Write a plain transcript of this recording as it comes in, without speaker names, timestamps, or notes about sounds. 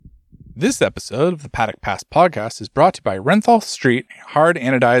This episode of the Paddock Pass Podcast is brought to you by Renthal Street Hard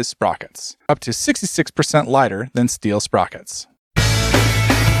Anodized Sprockets, up to 66% lighter than steel sprockets.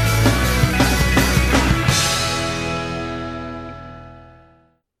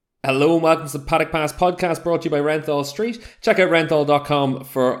 Hello and welcome to the Paddock Pass Podcast, brought to you by Renthal Street. Check out renthal.com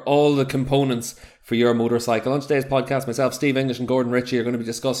for all the components for your motorcycle. On today's podcast, myself, Steve English and Gordon Ritchie are going to be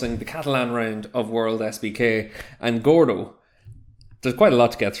discussing the Catalan round of WorldSBK. And Gordo, there's quite a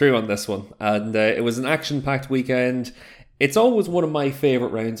lot to get through on this one, and it was an action-packed weekend. It's always one of my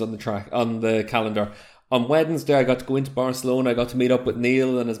favourite rounds on the track, on the calendar. On Wednesday, I got to go into Barcelona. I got to meet up with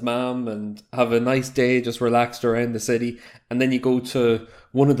Neil and his mum and have a nice day, just relaxed around the city. And then you go to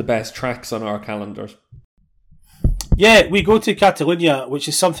one of the best tracks on our calendars. Yeah, we go to Catalunya, which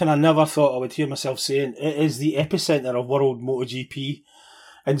is something I never thought I would hear myself saying. It is the epicentre of world MotoGP.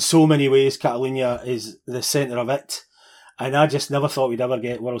 In so many ways, Catalunya is the centre of it. And I just never thought we'd ever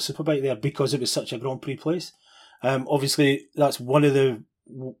get World Superbike there because it was such a Grand Prix place. Obviously, that's one of the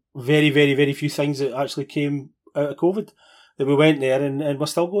very, very, very few things that actually came out of COVID, that we went there and we're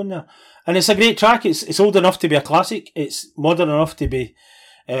still going there. And it's a great track. It's old enough to be a classic. It's modern enough to be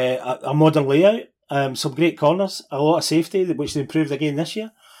a modern layout. Some great corners, a lot of safety, which they improved again this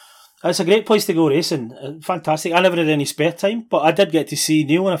year. It's a great place to go racing. Fantastic. I never had any spare time, but I did get to see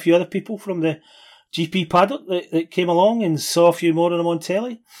Neil and a few other people from the GP paddock that came along and saw a few more of them on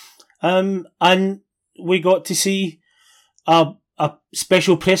telly. And we got to see a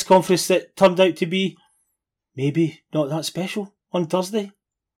special press conference that turned out to be maybe not that special on Thursday.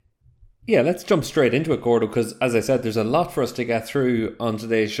 Yeah, let's jump straight into it, Gordo, because as I said, there's a lot for us to get through on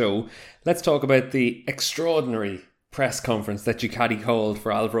today's show. Let's talk about the extraordinary press conference that Ducati called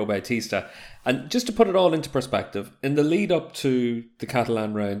for Álvaro Bautista. And just to put it all into perspective, in the lead up to the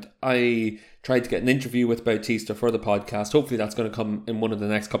Catalan round, I tried to get an interview with Bautista for the podcast. Hopefully that's going to come in one of the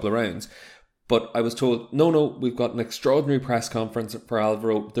next couple of rounds. But I was told, no, we've got an extraordinary press conference for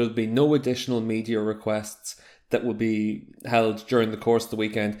Álvaro. There'll be no additional media requests that will be held during the course of the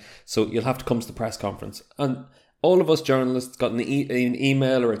weekend. So you'll have to come to the press conference. And all of us journalists got an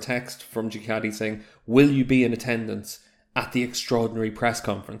email or a text from Ducati saying, will you be in attendance at the extraordinary press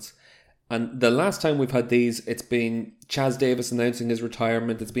conference? And the last time we've had these, it's been Chaz Davis announcing his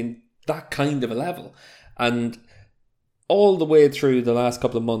retirement. It's been that kind of a level. And all the way through the last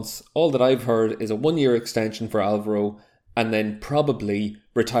couple of months, all that I've heard is a 1-year extension for Álvaro and then probably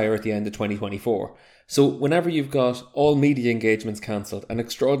retire at the end of 2024. So whenever you've got all media engagements cancelled, an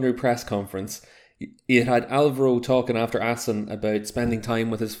extraordinary press conference, you had Álvaro talking after Assen about spending time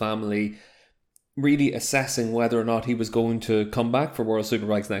with his family, really assessing whether or not he was going to come back for World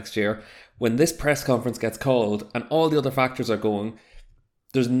Superbikes next year. When this press conference gets called and all the other factors are going,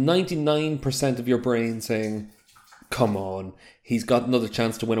 there's 99% of your brain saying, come on, he's got another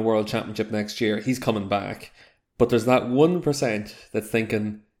chance to win a world championship next year. He's coming back. But there's that 1% that's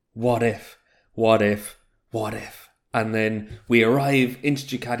thinking, what if? And then we arrive into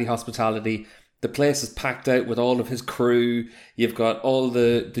Ducati hospitality. The place is packed out with all of his crew. You've got all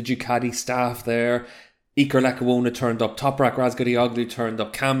the Ducati staff there. Iker Lecuona turned up. Toprak Razgatlioglu turned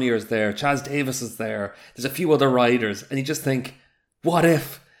up. Cam Muir's there. Chaz Davis is there. There's a few other riders. And you just think, what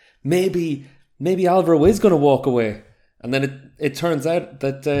if? Maybe Álvaro is going to walk away. And then it turns out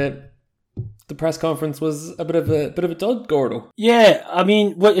that the press conference was a bit of a dud, Gordo. Yeah, I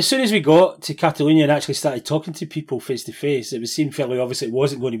mean, as soon as we got to Catalunya and actually started talking to people face to face, it seemed fairly obvious it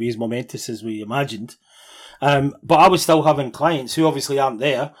wasn't going to be as momentous as we imagined. But I was still having clients who obviously aren't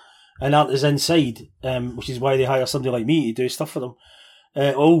there and aren't as inside, which is why they hire somebody like me to do stuff for them.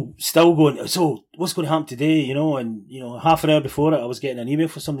 All still going, so what's going to happen today, and, half an hour before it, I was getting an email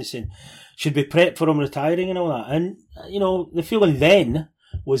from somebody saying, should we prep for him retiring and all that? And, the feeling then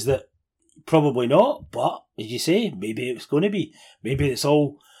was that probably not, but as you say, maybe it's going to be. Maybe it's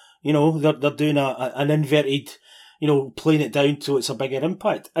all, they're doing an inverted, playing it down so it's a bigger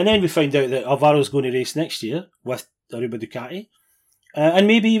impact. And then we found out that Alvaro's going to race next year with Aruba Ducati, and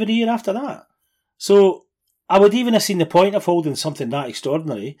maybe even a year after that. So I would even have seen the point of holding something that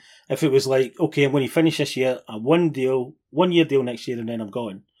extraordinary if it was like, okay, I'm going to finish this year, a 1 year deal next year, and then I'm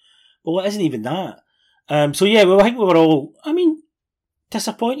gone. Well, it isn't even that. So yeah, I think we were all,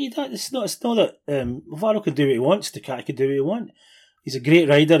 disappointed. It's not that Alvaro can do what he wants, Ducati can do what he wants. He's a great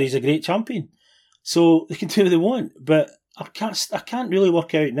rider, he's a great champion. So they can do what they want. But I can't really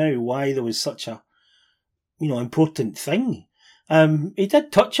work out now why there was such a important thing. He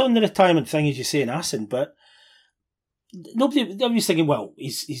did touch on the retirement thing, as you say, in Assen, but nobody was thinking, well,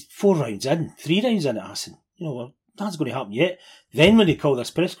 he's 3 rounds in at Assen. That's going to happen yet. Then when they call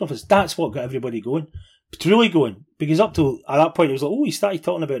this press conference, that's what got everybody going. truly going. Because up to at that point, it was like, oh, he started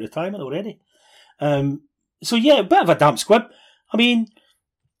talking about retirement already. So yeah, a bit of a damp squib. I mean,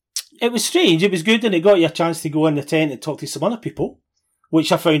 it was strange. It was good, and it got you a chance to go in the tent and talk to some other people,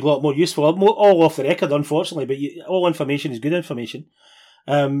 which I found a lot more useful. All off the record, unfortunately, but all information is good information.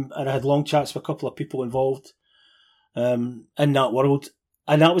 And I had long chats with a couple of people involved in that world,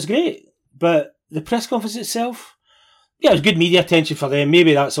 and that was great. But the press conference itself, yeah, it was good media attention for them.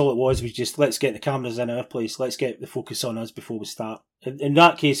 Maybe that's all it was just let's get the cameras in our place, let's get the focus on us before we start. In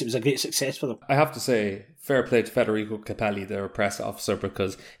that case, it was a great success for them. I have to say, fair play to Federico Capelli, their press officer,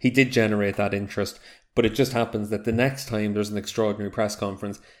 because he did generate that interest. But it just happens that the next time there's an extraordinary press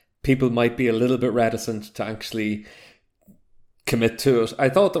conference, people might be a little bit reticent to actually commit to it. I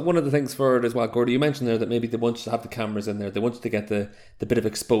thought that one of the things for it as well, Gordy, you mentioned there that maybe they wanted to have the cameras in there, they wanted to get the bit of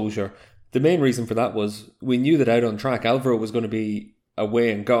exposure. The main reason for that was we knew that out on track, Alvaro was going to be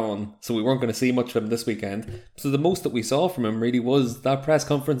away and gone, so we weren't going to see much of him this weekend. So the most that we saw from him really was that press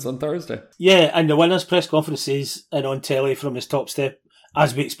conference on Thursday. Yeah, and the winners' press conferences and on telly from his top step,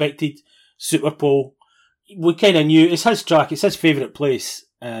 as we expected, Super Pole. We kind of knew it's his track, it's his favourite place.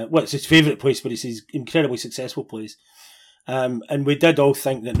 It's his favourite place, but it's his incredibly successful place. And we did all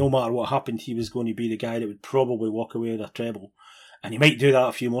think that no matter what happened, he was going to be the guy that would probably walk away with a treble. And he might do that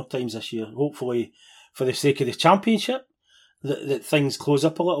a few more times this year. Hopefully, for the sake of the championship, that things close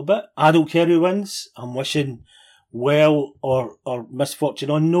up a little bit. I don't care who wins. I'm wishing well or misfortune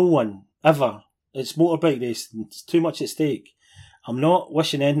on no one, ever. It's motorbike racing. It's too much at stake. I'm not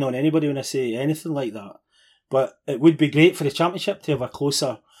wishing anything on anybody when I say anything like that. But it would be great for the championship to have a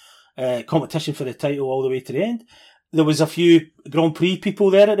closer competition for the title all the way to the end. There was a few Grand Prix people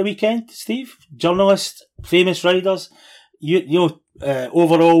there at the weekend, Steve. Journalists, famous riders,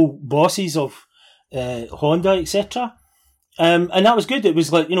 overall bosses of Honda, etc. And that was good. It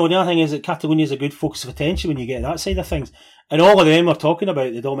was like, the other thing is that Catalunya is a good focus of attention when you get that side of things. And all of them are talking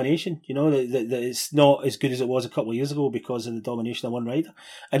about the domination, that it's not as good as it was a couple of years ago because of the domination of one rider.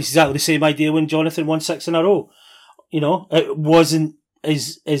 And it's exactly the same idea when Jonathan won 6 in a row. It wasn't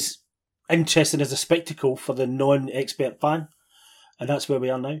as interesting as a spectacle for the non-expert fan. And that's where we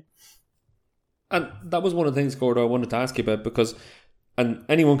are now. And that was one of the things, Gordo, I wanted to ask you about because, and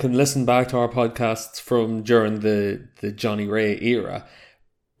anyone can listen back to our podcasts from during the Johnny Ray era,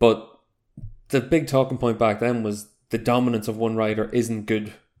 but the big talking point back then was the dominance of one rider isn't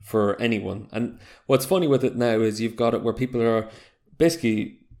good for anyone. And what's funny with it now is you've got it where people are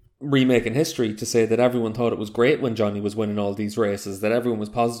basically remaking history to say that everyone thought it was great when Johnny was winning all these races, that everyone was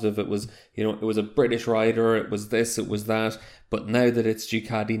positive it was, it was a British rider, it was this, it was that, but now that it's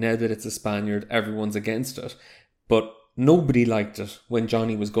Ducati, now that it's a Spaniard, everyone's against it. But nobody liked it when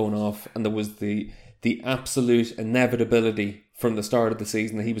Johnny was going off and there was the absolute inevitability from the start of the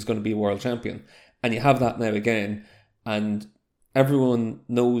season that he was going to be a world champion. And you have that now again, and everyone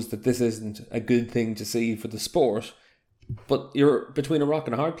knows that this isn't a good thing to see for the sport. But you're between a rock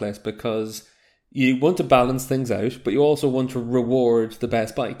and a hard place because you want to balance things out, but you also want to reward the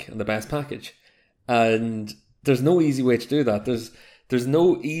best bike and the best package. And there's no easy way to do that. There's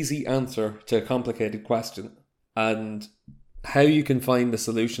no easy answer to a complicated question. And how you can find the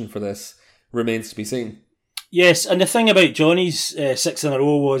solution for this remains to be seen. Yes, and the thing about Johnny's 6 in a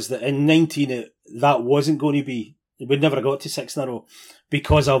row was that in 19 that wasn't going to be. We'd never got to 6 in a row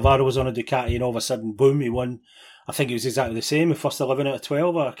because Alvaro was on a Ducati and all of a sudden, boom, he won. I think it was exactly the same, the first 11 out of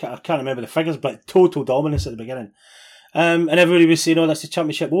 12. I can't remember the figures, but total dominance at the beginning. And everybody was saying, that's the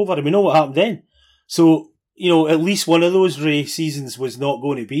championship over. And we know what happened then. So, at least one of those Ray seasons was not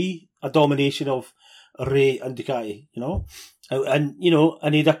going to be a domination of Ray and Ducati, And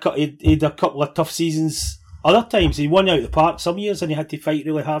he had a couple of tough seasons other times. He won out of the park some years and he had to fight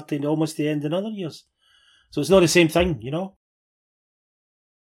really hard to almost the end in other years. So it's not the same thing,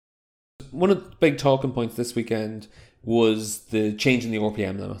 One of the big talking points this weekend was the change in the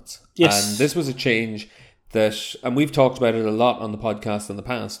RPM limits. Yes. And this was a change that, and we've talked about it a lot on the podcast in the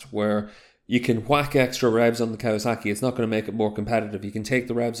past, where you can whack extra revs on the Kawasaki. It's not going to make it more competitive. You can take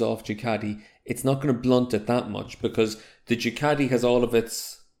the revs off Ducati. It's not going to blunt it that much because the Ducati has all of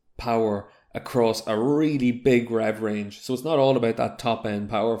its power across a really big rev range. So it's not all about that top end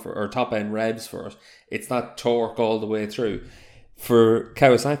power or top end revs for it. It's that torque all the way through. For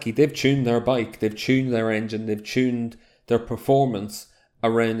Kawasaki, they've tuned their bike, they've tuned their engine, they've tuned their performance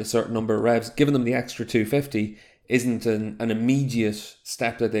around a certain number of revs. Giving them the extra 250 isn't an immediate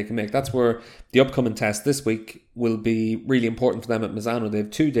step that they can make. That's where the upcoming test this week will be really important for them at Misano. They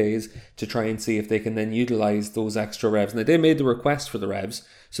have 2 days to try and see if they can then utilise those extra revs. Now, they made the request for the revs,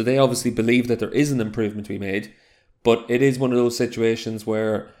 so they obviously believe that there is an improvement to be made, but it is one of those situations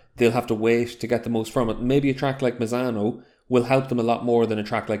where they'll have to wait to get the most from it. Maybe a track like Misano will help them a lot more than a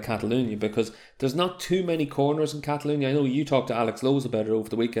track like Catalunya, because there's not too many corners in Catalunya. I know you talked to Alex Lowe's about it over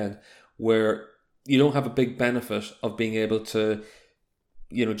the weekend, where you don't have a big benefit of being able to,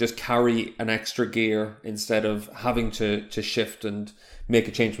 just carry an extra gear instead of having to shift and make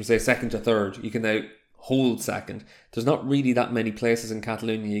a change from, say, second to third. You can now hold second. There's not really that many places in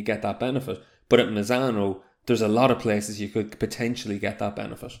Catalunya you get that benefit. But at Misano, there's a lot of places you could potentially get that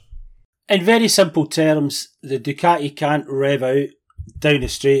benefit. In very simple terms, the Ducati can't rev out down the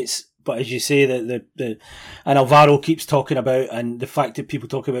straights, but as you say, and Alvaro keeps talking about, and the fact that people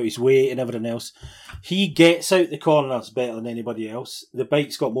talk about his weight and everything else, he gets out the corners better than anybody else. The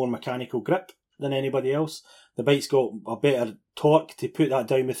bike's got more mechanical grip than anybody else. The bike's got a better torque to put that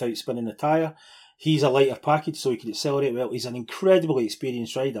down without spinning the tyre. He's a lighter package, so he can accelerate well. He's an incredibly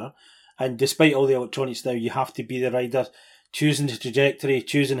experienced rider, and despite all the electronics now, you have to be the rider choosing the trajectory,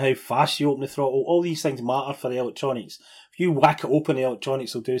 choosing how fast you open the throttle. All these things matter for the electronics. If you whack it open, the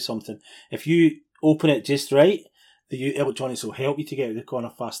electronics will do something. If you open it just right, the electronics will help you to get out of the corner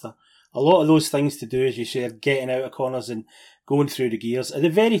faster. A lot of those things to do, as you say, are getting out of corners and going through the gears. At the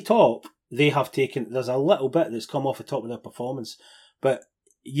very top, there's a little bit that's come off the top of their performance, but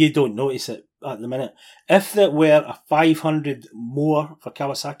you don't notice it at the minute. If there were a 500 more for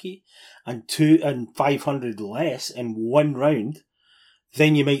Kawasaki and 500 less in one round,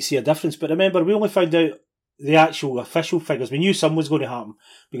 then you might see a difference. But remember, we only found out the actual official figures. We knew something was going to happen,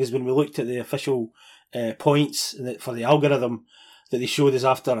 because when we looked at the official points for the algorithm that they showed us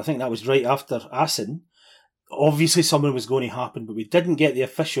after, I think that was right after Assen, obviously something was going to happen, but we didn't get the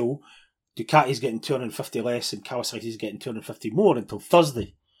official Ducati's getting 250 less and Kawasaki's getting 250 more until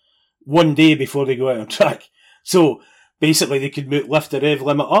Thursday, one day before they go out on track. So basically they could lift the rev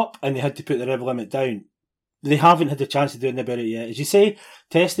limit up and they had to put the rev limit down. They haven't had the chance to do anything about it yet. As you say,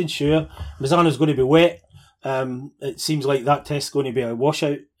 testing, sure. Misano's going to be wet. It seems like that test's going to be a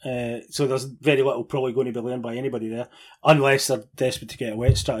washout. So there's very little probably going to be learned by anybody there, unless they're desperate to get a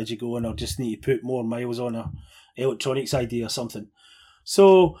wet strategy going or just need to put more miles on a electronics ID or something.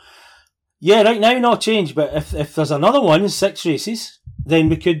 So, yeah, right now not change, but if there's another one, 6 races, then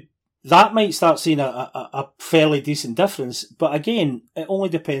that might start seeing a fairly decent difference. But again, it only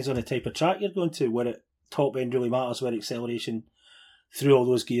depends on the type of track you're going to, where it top end really matters, where acceleration through all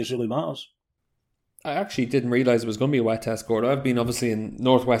those gears really matters. I actually didn't realise it was going to be a wet test, Gordo. I've been obviously in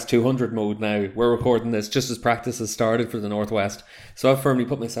Northwest 200 mode now. We're recording this just as practice has started for the Northwest. So I've firmly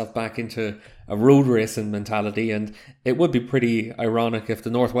put myself back into a road racing mentality, and it would be pretty ironic if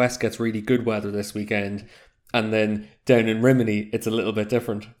the Northwest gets really good weather this weekend, and then down in Rimini, it's a little bit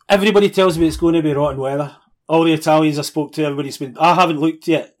different. Everybody tells me it's going to be rotten weather. All the Italians I spoke to, everybody's been... I haven't looked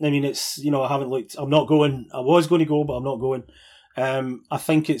yet. I mean, I haven't looked. I'm not going. I was going to go, but I'm not going. I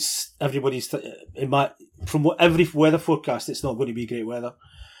think it's everybody's from every weather forecast, it's not going to be great weather.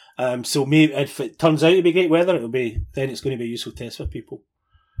 So maybe if it turns out to be great weather, then it's going to be a useful test for people.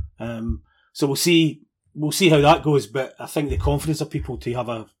 So we'll see how that goes. But I think the confidence of people to have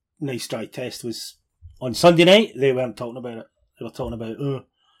a nice dry test was on Sunday night. They weren't talking about it. They were talking about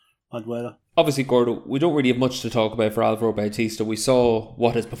bad weather. Obviously, Gordo, we don't really have much to talk about for Alvaro Bautista. We saw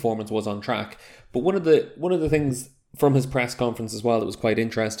what his performance was on track, but one of the things from his press conference as well that was quite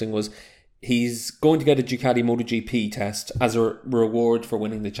interesting was he's going to get a Ducati MotoGP test as a reward for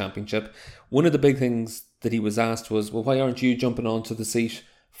winning the championship. One of the big things that he was asked was, well, why aren't you jumping onto the seat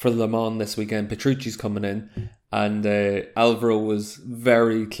for Le Mans this weekend? Petrucci's coming in. And Alvaro was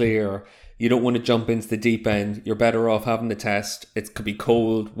very clear. You don't want to jump into the deep end. You're better off having the test. It could be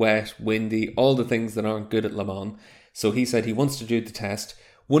cold, wet, windy, all the things that aren't good at Le Mans. So he said he wants to do the test.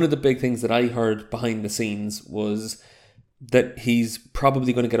 One of the big things that I heard behind the scenes was that he's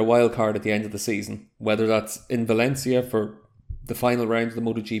probably going to get a wild card at the end of the season, whether that's in Valencia for the final round of the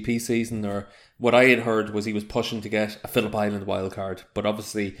MotoGP season, or what I had heard was he was pushing to get a Phillip Island wild card. But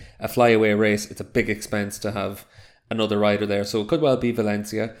obviously a flyaway race, it's a big expense to have another rider there, so it could well be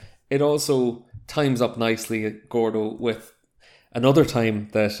Valencia. It also times up nicely, Gordo, with another time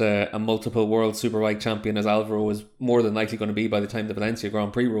that a multiple world superbike champion, as Alvaro is more than likely going to be by the time the Valencia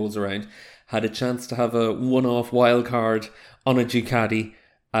Grand Prix rolls around, had a chance to have a one-off wild card on a Ducati,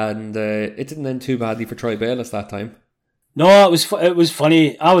 and it didn't end too badly for Troy Bayliss that time. No, it was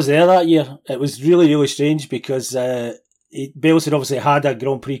funny. I was there that year. It was really, really strange because Bayliss had obviously had a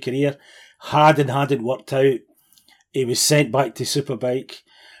Grand Prix career, hadn't worked out. He was sent back to Superbike.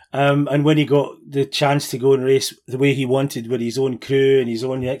 And when he got the chance to go and race the way he wanted with his own crew and his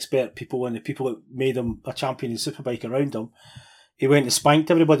own expert people and the people that made him a champion in Superbike around him, he went and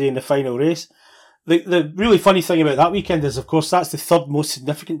spanked everybody in the final race. The really funny thing about that weekend is, of course, that's the third most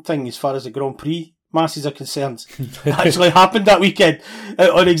significant thing as far as the Grand Prix masses are concerned. It actually happened that weekend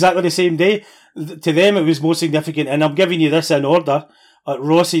on exactly the same day. To them, it was more significant, and I'm giving you this in order.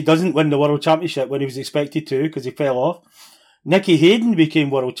 Rossi doesn't win the World Championship when he was expected to because he fell off. Nicky Hayden became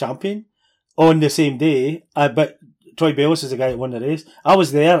World Champion on the same day, but Troy Bayliss is the guy that won the race. I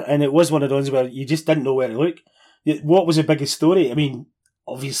was there, and it was one of those where you just didn't know where to look. What was the biggest story? I mean,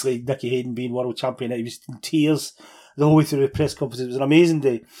 obviously, Nicky Hayden being World Champion, he was in tears the whole way through the press conference. It was an amazing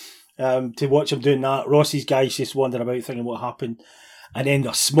day to watch him doing that. Rossi's guys just wandering about thinking what happened. And then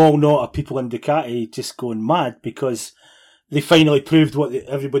a small knot of people in Ducati just going mad because they finally proved what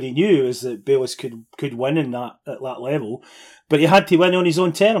everybody knew, is that Bayliss could win at that level. But he had to win on his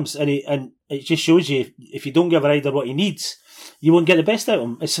own terms. And it just shows you, if you don't give a rider what he needs, you won't get the best out of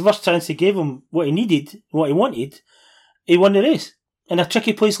him. It's the first chance they gave him what he needed, what he wanted. He won the race. In a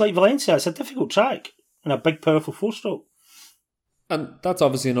tricky place like Valencia, it's a difficult track and a big, powerful four-stroke. And that's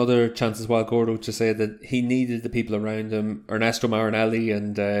obviously another chance as well, Gordo, to say that he needed the people around him, Ernesto Marinelli,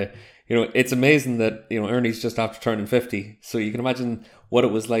 and it's amazing that Ernie's just after turning 50, so you can imagine what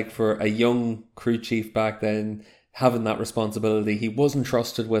it was like for a young crew chief back then, having that responsibility. He wasn't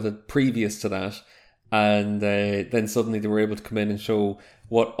trusted with it previous to that, and then suddenly they were able to come in and show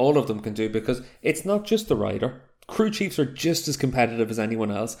what all of them can do, because it's not just the rider. Crew chiefs are just as competitive as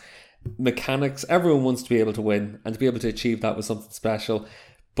anyone else. Mechanics, everyone wants to be able to win, and to be able to achieve that was something special.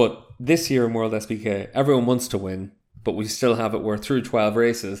 But this year in WorldSBK, everyone wants to win, but we still have it where through 12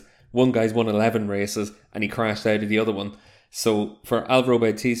 races, one guy's won 11 races and he crashed out of the other one. So for Alvaro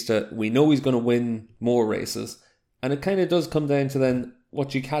Bautista, we know he's going to win more races, and it kind of does come down to then what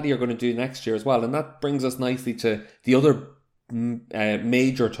Ducati are going to do next year as well. And that brings us nicely to the other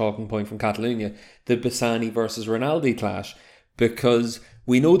major talking point from Catalunya, the Bassani versus Rinaldi clash, because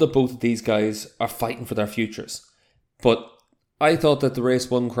we know that both of these guys are fighting for their futures. But I thought that the race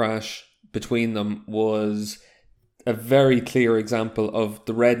 1 crash between them was a very clear example of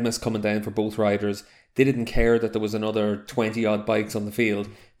the red mist coming down for both riders. They didn't care that there was another 20 odd bikes on the field.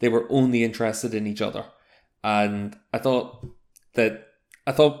 They were only interested in each other. And I thought the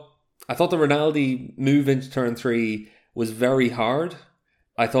Rinaldi move into turn 3 was very hard.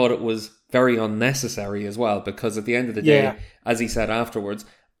 I thought it was very unnecessary as well, because at the end of the day, as he said afterwards,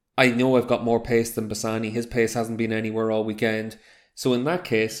 I know I've got more pace than Bassani. His pace hasn't been anywhere all weekend. So in that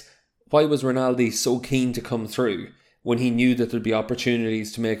case, why was Rinaldi so keen to come through when he knew that there'd be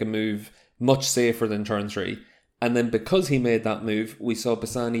opportunities to make a move much safer than turn 3? And then because he made that move, we saw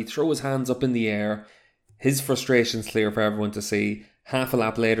Bassani throw his hands up in the air. His frustration's clear for everyone to see. Half a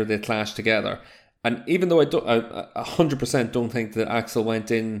lap later, they clashed together. And even though I 100% don't think that Axel went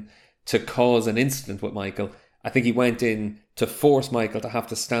in to cause an incident with Michael, I think he went in to force Michael to have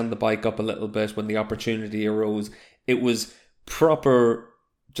to stand the bike up a little bit when the opportunity arose. It was proper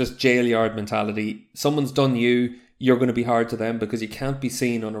just jail yard mentality. Someone's done you, you're going to be hard to them, because you can't be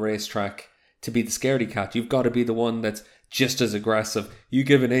seen on a racetrack to be the scaredy cat. You've got to be the one that's just as aggressive. You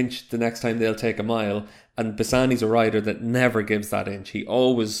give an inch, the next time they'll take a mile. And Bassani's a rider that never gives that inch. He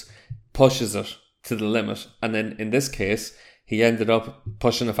always pushes it to the limit. And then in this case, he ended up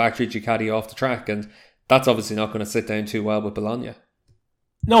pushing a factory Ducati off the track, and that's obviously not going to sit down too well with Bologna.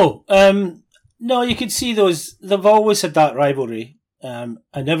 No, you could see those. They've always had that rivalry, and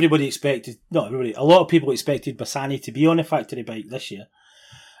everybody expected, not everybody, a lot of people expected Bassani to be on a factory bike this year,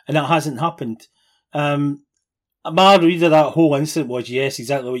 and that hasn't happened. My read of that whole incident was, yes,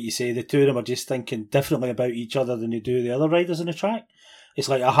 exactly what you say. The two of them are just thinking differently about each other than they do the other riders on the track. It's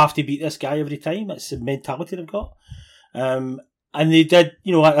like, I have to beat this guy every time. It's the mentality they've got. And they did,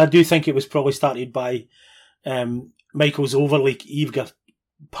 I do think it was probably started by Michael's overly eager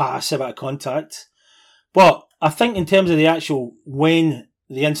pass about contact. But I think in terms of the actual, when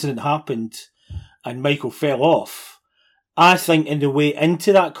the incident happened and Michael fell off, I think in the way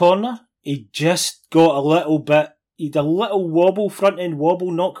into that corner, he just got a little bit, he'd a little wobble, front end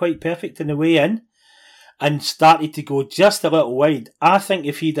wobble, not quite perfect in the way in, and started to go just a little wide. I think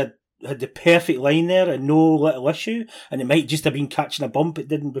if he'd had the perfect line there and no little issue, and it might just have been catching a bump it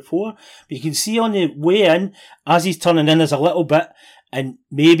didn't before, but you can see on the way in, as he's turning in, there's a little bit, and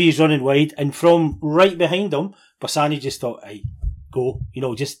maybe he's running wide, and from right behind him, Bassani just thought, hey, go,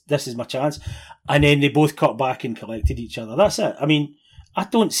 just, this is my chance. And then they both cut back and collected each other. That's it. I mean, I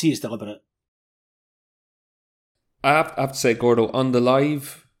don't see it's deliberate. I have to say, Gordo, on the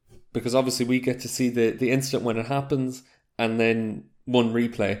live, because obviously we get to see the incident when it happens and then one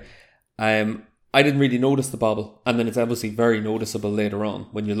replay. I didn't really notice the bobble, and then it's obviously very noticeable later on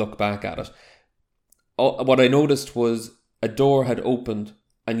when you look back at it. What I noticed was a door had opened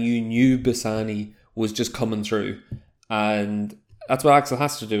and you knew Bassani was just coming through. And that's what Axel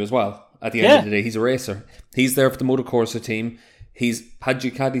has to do as well. At the end of the day, he's a racer. He's there for the Moto Corsa team. He's had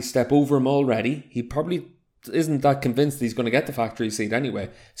Ducati step over him already. He probably isn't that convinced that he's going to get the factory seat anyway.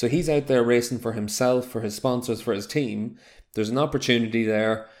 So he's out there racing for himself, for his sponsors, for his team. There's an opportunity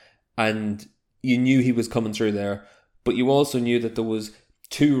there, and you knew he was coming through there. But you also knew that there was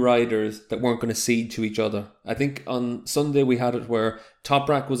two riders that weren't going to cede to each other. I think on Sunday we had it where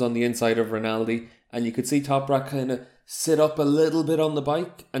Toprak was on the inside of Rinaldi, and you could see Toprak kind of sit up a little bit on the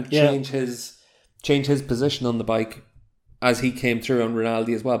bike and change his position on the bike as he came through on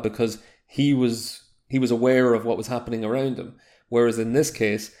Rinaldi as well, because he was aware of what was happening around him. Whereas in this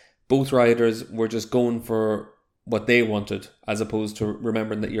case, both riders were just going for what they wanted, as opposed to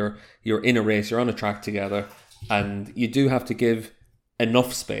remembering that you're in a race, you're on a track together, and you do have to give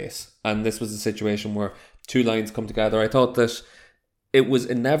enough space. And this was a situation where two lines come together. I thought that it was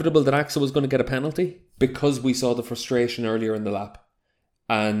inevitable that Axel was going to get a penalty because we saw the frustration earlier in the lap.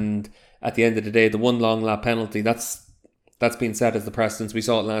 And at the end of the day, the one long lap penalty, that's been set as the precedence. We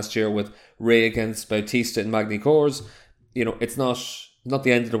saw it last year with Ray against Bautista and Magny Cours. You know, it's not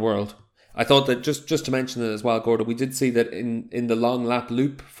the end of the world. I thought that just to mention it as well, Gordo, we did see that in the long lap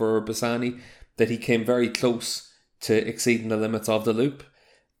loop for Bassani, that he came very close to exceeding the limits of the loop.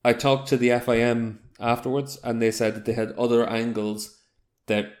 I talked to the FIM afterwards, and they said that they had other angles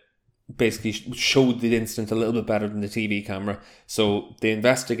that basically showed the incident a little bit better than the TV camera. So they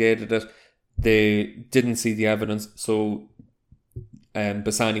investigated it. They didn't see the evidence, so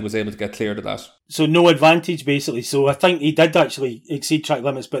Bassani was able to get cleared of that. So no advantage, basically. So I think he did actually exceed track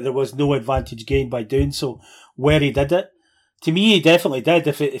limits, but there was no advantage gained by doing so where he did it. To me, he definitely did.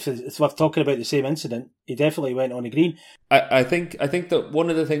 If we're talking about the same incident, he definitely went on the green. I think that one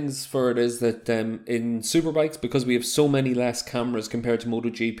of the things for it is that in Superbikes, because we have so many less cameras compared to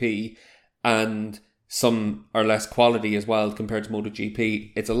MotoGP, and some are less quality as well compared to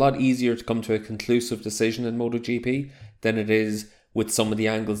MotoGP, it's a lot easier to come to a conclusive decision in MotoGP than it is with some of the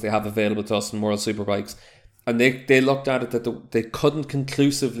angles they have available to us in World Superbikes. And they looked at it that they couldn't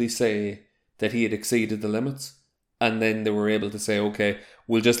conclusively say that he had exceeded the limits. And then they were able to say, okay,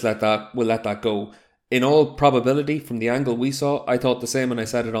 we'll let that go. In all probability, from the angle we saw, I thought the same, and I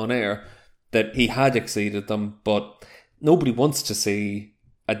said it on air, that he had exceeded them, but nobody wants to see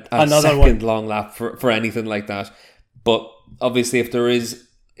a second long lap for anything like that. But obviously, if there is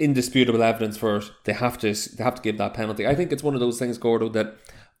indisputable evidence for it, they have to give that penalty. I think it's one of those things, Gordo, that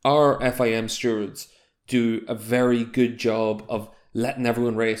our FIM stewards do a very good job of letting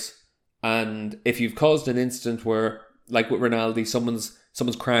everyone race. And if you've caused an incident where, like with Rinaldi, someone's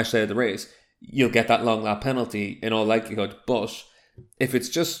crashed out of the race, you'll get that long lap penalty in all likelihood. But if it's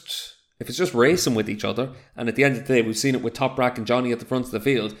just racing with each other, and at the end of the day, we've seen it with Toprak and Johnny at the front of the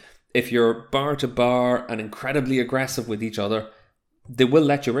field, if you're bar to bar and incredibly aggressive with each other, they will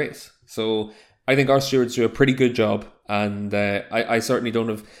let you race. So I think our stewards do a pretty good job, and I certainly don't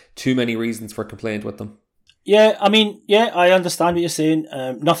have too many reasons for complaint with them. Yeah, I mean, I understand what you're saying.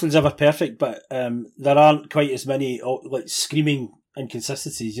 Nothing's ever perfect, but there aren't quite as many like screaming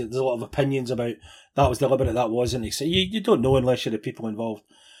inconsistencies. There's a lot of opinions about that was deliberate, that wasn't. So you don't know unless you're the people involved.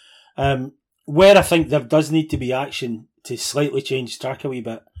 Where I think there does need to be action to slightly change track a wee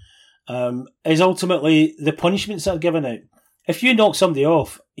bit is ultimately the punishments that are given out. If you knock somebody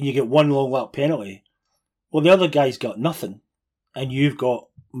off and you get one long lap penalty, well, the other guy's got nothing, and you've got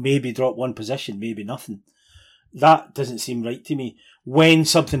maybe dropped one position, maybe nothing. That doesn't seem right to me. When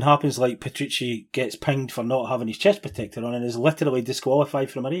something happens like Petrucci gets pinged for not having his chest protector on and is literally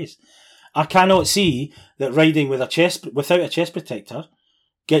disqualified from a race, I cannot see that riding without a chest protector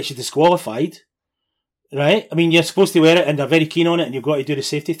gets you disqualified, right? I mean, you're supposed to wear it and they're very keen on it and you've got to do the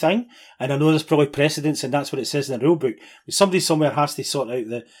safety thing. And I know there's probably precedence and that's what it says in the rule book. But somebody somewhere has to sort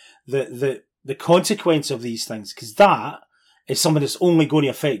out the consequence of these things, because that is something that's only going to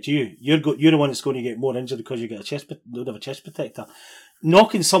affect you. You're the one that's going to get more injured because you don't have a chest protector.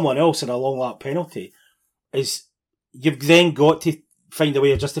 Knocking someone else in a long lap penalty is, you've then got to find a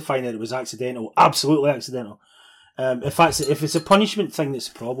way of justifying that it was accidental, absolutely accidental. If it's a punishment thing that's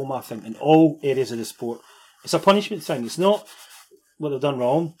a problem, I think in all areas of the sport, it's a punishment thing. It's not what they've done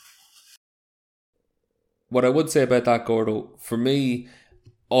wrong. What I would say about that, Gordo, for me,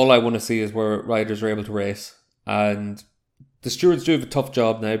 all I want to see is where riders are able to race, and the stewards do have a tough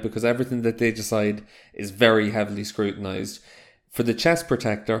job now because everything that they decide is very heavily scrutinised. For the chest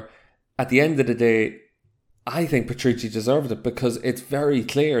protector, at the end of the day, I think Petrucci deserved it because it's very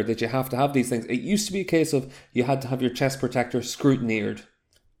clear that you have to have these things. It used to be a case of you had to have your chest protector scrutineered.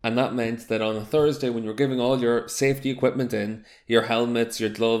 And that meant that on a Thursday, when you were giving all your safety equipment in, your helmets,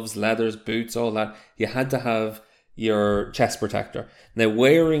 your gloves, leathers, boots, all that, you had to have your chest protector. Now,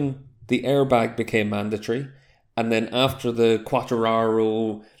 wearing the airbag became mandatory. And then after the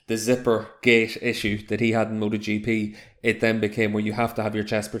Quattraro, the zipper gate issue that he had in MotoGP, it then became where you have to have your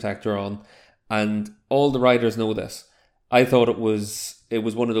chest protector on. And all the riders know this. I thought it was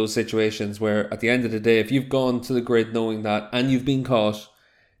one of those situations where at the end of the day, if you've gone to the grid knowing that and you've been caught,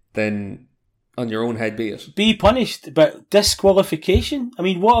 then on your own head be it. Be punished, but disqualification? I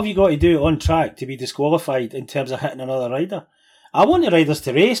mean, what have you got to do on track to be disqualified in terms of hitting another rider? I want the riders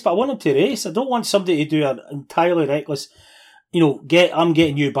to race, but I want them to race. I don't want somebody to do an entirely reckless, I'm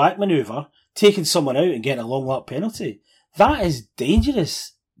getting you back manoeuvre, taking someone out and getting a long lap penalty. That is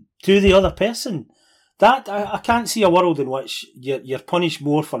dangerous to the other person. That I can't see a world in which you're punished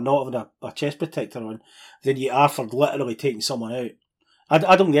more for not having a chest protector on than you are for literally taking someone out.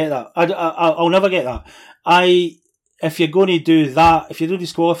 I don't get that. I'll never get that. If you're going to do that, if you don't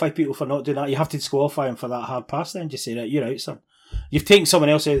disqualify people for not doing that, you have to disqualify them for that hard pass then. Just say, right, you're out, son. You've taken someone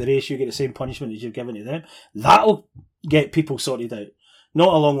else out of the race, you get the same punishment as you've given to them. That'll get people sorted out.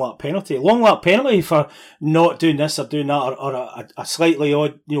 Not a long lap penalty. A long lap penalty for not doing this or doing that or a slightly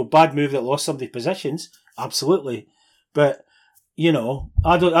odd, bad move that lost somebody positions. Absolutely. But,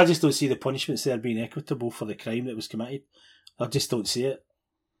 I just don't see the punishments there being equitable for the crime that was committed. I just don't see it.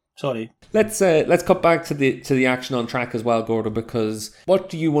 Sorry. Let's cut back to the action on track as well, Gordo, because what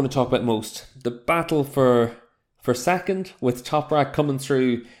do you want to talk about most? The battle for second, with Toprak coming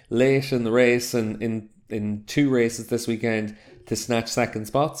through late in the race and in two races this weekend to snatch second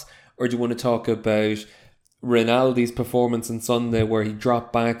spots? Or do you want to talk about Rinaldi's performance on Sunday where he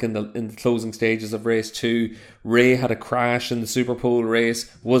dropped back in the closing stages of race 2? Ray had a crash in the Superpole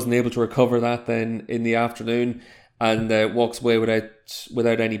race, wasn't able to recover that then in the afternoon, and walks away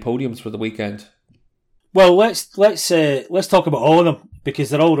without any podiums for the weekend. Well, let's talk about all of them because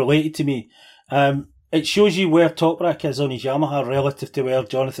they're all related to me. It shows you where Toprak is on his Yamaha relative to where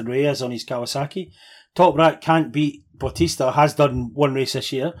Jonathan Ray is on his Kawasaki. Toprak can't beat Bautista, has done one race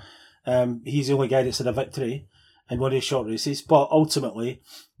this year. He's the only guy that's had a victory in one of his short races, but ultimately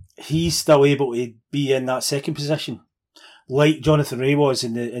he's still able to be in that second position, like Jonathan Ray was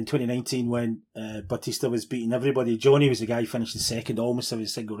in 2019 when Bautista was beating everybody. Johnny was the guy who finished second almost every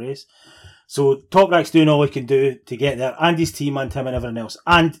single race. So Toprak's doing all he can do to get there, and his team and him and everyone else,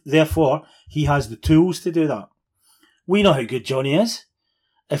 and therefore he has the tools to do that. We know how good Johnny is.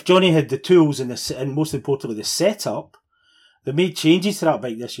 If Johnny had the tools and most importantly the setup, they made changes to that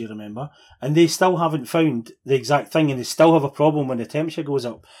bike this year, remember, and they still haven't found the exact thing, and they still have a problem when the temperature goes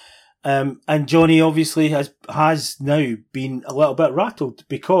up. And Johnny obviously has now been a little bit rattled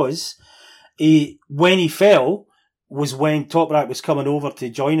because when he fell was when Toprak was coming over to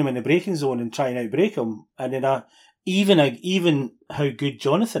join him in the braking zone and try and outbrake him. And in even how good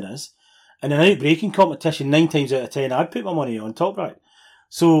Jonathan is, in an outbraking competition, 9 times out of 10, I'd put my money on Toprak.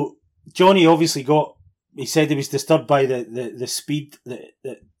 So Johnny obviously he said he was disturbed by the speed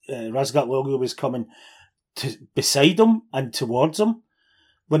that Razgat Logo was coming beside him and towards him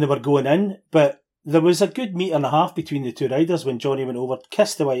when they were going in. But there was a good metre and a half between the two riders when Johnny went over,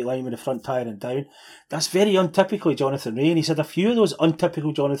 kissed the white line with the front tyre and down. That's very untypically Jonathan Ray, and he's had a few of those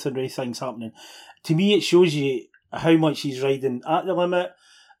untypical Jonathan Ray things happening. To me, it shows you how much he's riding at the limit,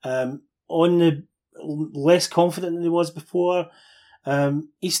 on the less confident than he was before.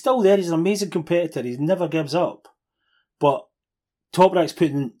 He's still there. He's an amazing competitor. He never gives up. But Toprak's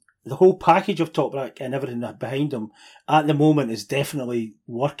putting the whole package of Toprak and everything behind him at the moment is definitely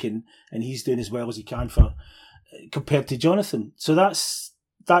working, and he's doing as well as he can compared to Jonathan. So that's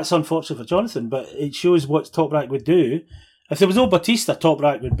unfortunate for Jonathan, but it shows what Toprak would do. If there was no Bautista,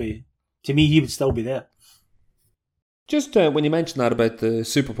 Toprak would be, to me, he would still be there. Just when you mentioned that about the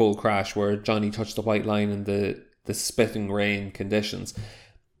Superpole crash where Johnny touched the white line in the spitting rain conditions,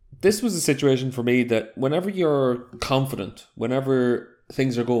 this was a situation for me that whenever you're confident, whenever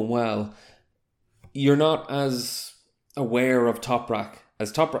things are going well, you're not as aware of Toprak.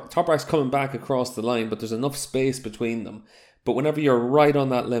 As Toprak's coming back across the line, but there's enough space between them. But whenever you're right on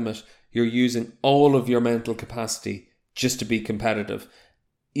that limit, you're using all of your mental capacity just to be competitive.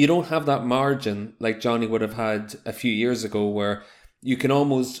 You don't have that margin like Johnny would have had a few years ago where you can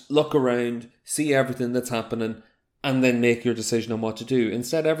almost look around, see everything that's happening, and then make your decision on what to do.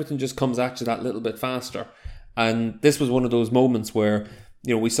 Instead, everything just comes at you that little bit faster. And this was one of those moments where,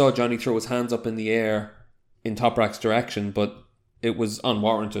 we saw Johnny throw his hands up in the air in Toprak's direction, but it was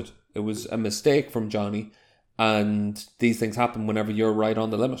unwarranted. It was a mistake from Johnny, and these things happen whenever you're right on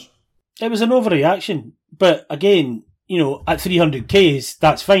the limit. It was an overreaction, but again, at 300Ks,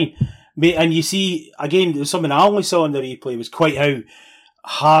 that's fine. And you see, again, something I only saw in the replay was quite how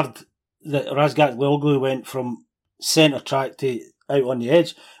hard that Razgatlioglu went from centre track to out on the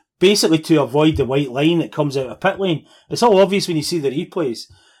edge, basically to avoid the white line that comes out of pit lane. It's all obvious when you see the replays.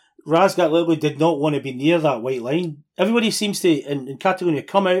 Razgatlioglu did not want to be near that white line. Everybody seems to, in Catalunya,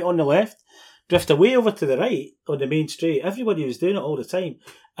 come out on the left, drift away over to the right on the main straight. Everybody was doing it all the time.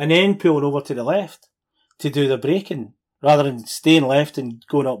 And then pulling over to the left to do the braking, rather than staying left and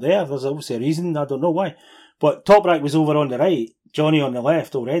going up there. There's obviously a reason, I don't know why. But Toprak was over on the right, Johnny on the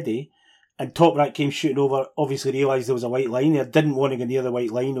left already, and Toprak came shooting over, obviously realised there was a white line there, didn't want to go near the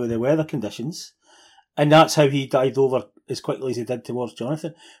white line with the weather conditions, and that's how he dived over as quickly as he did towards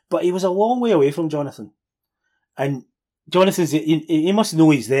Jonathan. But he was a long way away from Jonathan. And Jonathan's, he must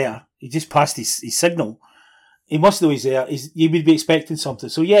know he's there. He just passed his signal. He must know he's there. He would be expecting something.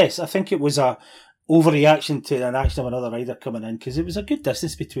 So yes, I think it was a overreaction to an action of another rider coming in, because it was a good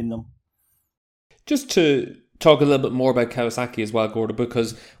distance between them. Just to talk a little bit more about Kawasaki as well, Gordo,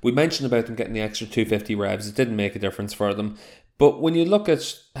 because we mentioned about them getting the extra 250 revs. It didn't make a difference for them. But when you look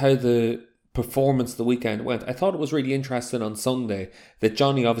at how the performance the weekend went, I thought it was really interesting on Sunday that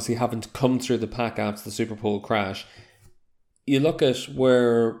Johnny obviously haven't come through the pack after the Superpole crash. You look at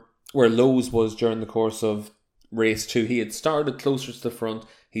where Lowe's was during the course of race 2. He had started closer to the front.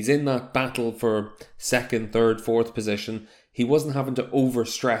 He's in that battle for second, third, fourth position. He wasn't having to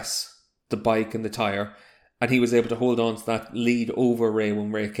overstress the bike and the tyre, and he was able to hold on to that lead over Ray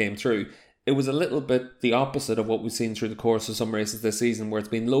when Ray came through. It was a little bit the opposite of what we've seen through the course of some races this season, where it's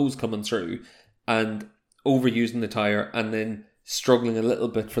been Lowe's coming through and overusing the tyre and then struggling a little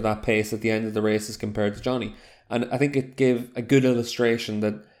bit for that pace at the end of the races compared to Johnny. And I think it gave a good illustration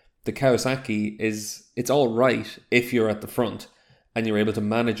that the Kawasaki it's all right if you're at the front and you're able to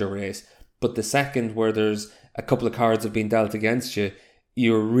manage a race. But the second where there's a couple of cards have been dealt against you,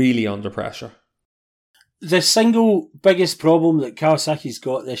 you're really under pressure. The single biggest problem that Kawasaki's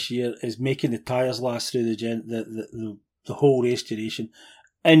got this year is making the tyres last through the whole race duration.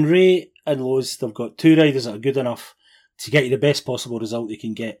 In Ray and Lowe's, they've got two riders that are good enough to get you the best possible result they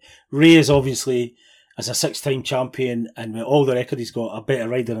can get. Ray is obviously, as a 6-time champion and with all the record he's got, a better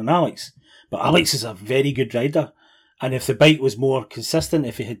rider than Alex. But Alex is a very good rider. And if the bike was more consistent,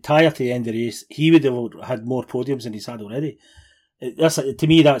 if he had tyre to the end of the race, he would have had more podiums than he's had already. To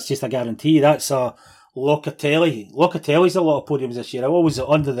me, that's just a guarantee. That's a Locatelli. Locatelli's a lot of podiums this year. I always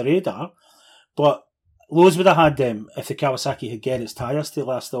under the radar. But Lowe's would have had them if the Kawasaki had get its tyres to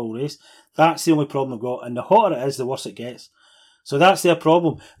last the whole race. That's the only problem they've got. And the hotter it is, the worse it gets. So that's their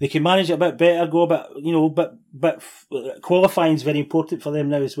problem. They can manage it a bit better, go a bit qualifying is very important for them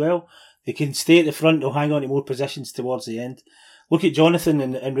now as well. They can stay at the front, they'll hang on to more positions towards the end. Look at Jonathan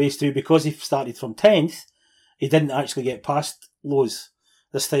in race 2, because he started from 10th, he didn't actually get past Lowe's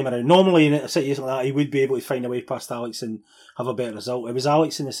this time around. Normally in a situation like that, he would be able to find a way past Alex and have a better result. It was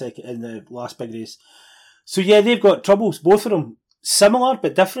Alex in the last big race. So yeah, they've got troubles, both of them. Similar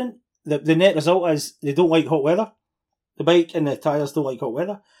but different. The net result is they don't like hot weather. The bike and the tyres don't like hot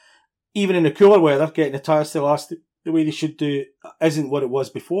weather. Even in the cooler weather, getting the tyres to last the way they should do isn't what it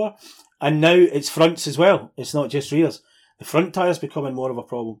was before. And now it's fronts as well. It's not just rears. The front tyre's becoming more of a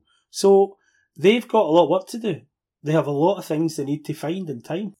problem. So they've got a lot of work to do. They have a lot of things they need to find in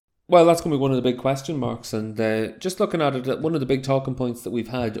time. Well, that's going to be one of the big question marks. And just looking at it, one of the big talking points that we've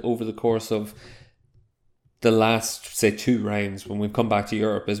had over the course of the last, say, 2 rounds when we've come back to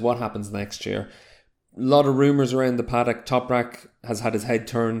Europe is what happens next year. A lot of rumours around the paddock. Toprak has had his head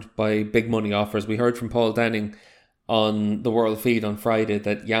turned by big money offers. We heard from Paul Denning on the World Feed on Friday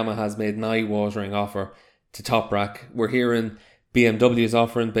that Yamaha has made an eye-watering offer to Toprak. We're hearing BMW is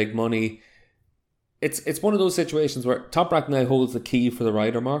offering big money. It's one of those situations where Toprak now holds the key for the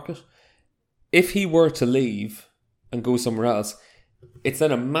rider market. If he were to leave and go somewhere else, it's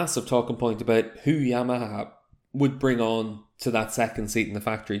then a massive talking point about who Yamaha would bring on to that second seat in the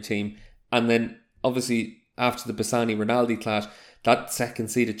factory team. And then obviously after the Bassani-Rinaldi clash, that second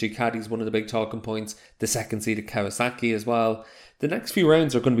seat at Ducati is one of the big talking points. The second seat at Kawasaki as well. The next few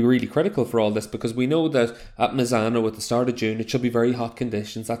rounds are going to be really critical for all this, because we know that at Misano at the start of June, it should be very hot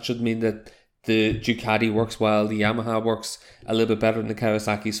conditions. That should mean that the Ducati works well, the Yamaha works a little bit better than the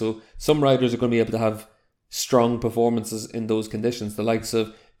Kawasaki. So some riders are going to be able to have strong performances in those conditions. The likes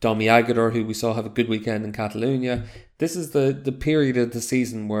of Domi Aguilar, who we saw have a good weekend in Catalunya. This is the period of the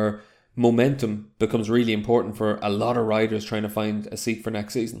season where momentum becomes really important for a lot of riders trying to find a seat for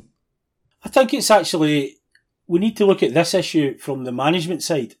next season. I think it's actually, we need to look at this issue from the management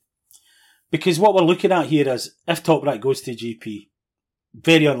side, because what we're looking at here is if Toprak goes to GP,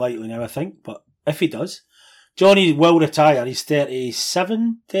 very unlikely now I think, but if he does, Johnny will retire. He's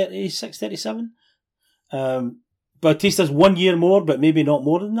 37, 36, 37. Batista's 1 year more, but maybe not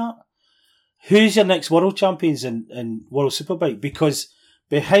more than that. Who's your next world champions in World Superbike? Because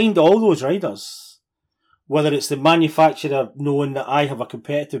behind all those riders, whether it's the manufacturer knowing that I have a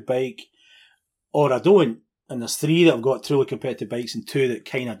competitive bike or I don't, and there's 3 that have got truly competitive bikes and 2 that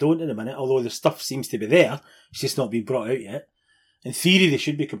kind of don't in a minute, although the stuff seems to be there, it's just not been brought out yet. In theory, they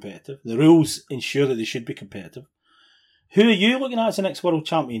should be competitive. The rules ensure that they should be competitive. Who are you looking at as the next world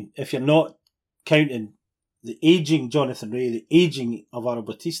champion if you're not counting the ageing Jonathan Rea, the ageing Alvaro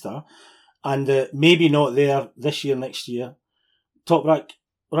Bautista, and maybe not there this year, next year, Toprak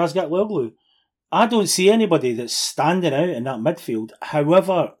Razgat Leoglu? I don't see anybody that's standing out in that midfield,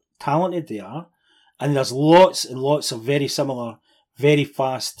 however talented they are, and there's lots and lots of very similar, very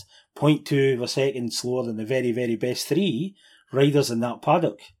fast, 0.2 of a second slower than the very, very best 3 riders in that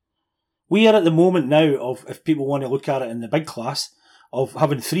paddock. We are at the moment now of, if people want to look at it in the big class, of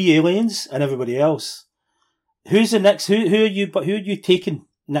having 3 aliens and everybody else. Who's the next? Who are you taking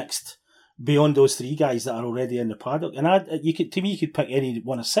next beyond those 3 guys that are already in the paddock? And you could pick any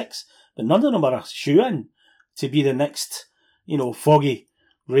one of 6, but none of them are a shoe-in to be the next, Foggy,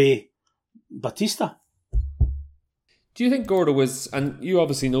 Ray, Batista. Do you think Gordo was, and you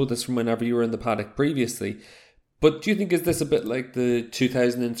obviously know this from whenever you were in the paddock previously, but do you think is this a bit like the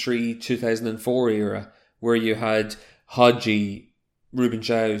 2003, 2004 era where you had Hodgie, Ruben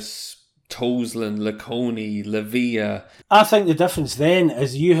Schaus, Toslin, Laconi, Lavia? I think the difference then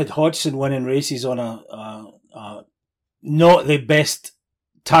is you had Hodgson winning races on a not the best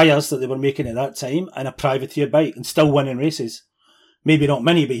tyres that they were making at that time and a privateer bike and still winning races. Maybe not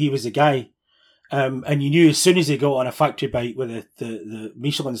many, but he was the guy. And you knew as soon as he got on a factory bike with the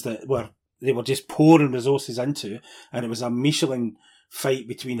Michelins that they were just pouring resources into, and it was a Michelin fight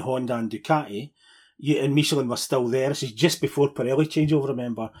between Honda and Ducati, and Michelin was still there. This is just before Pirelli changeover,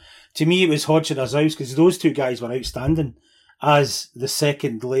 remember. To me, it was Hodgson or Schaus, because those 2 guys were outstanding as the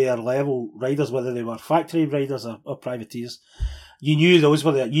second layer level riders, whether they were factory riders or privateers. You knew those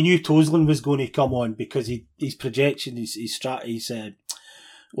were there. You knew Toslin was going to come on because his projection, his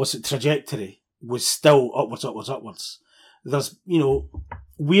trajectory was still upwards. There's,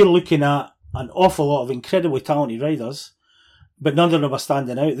 we're looking at an awful lot of incredibly talented riders, but none of them are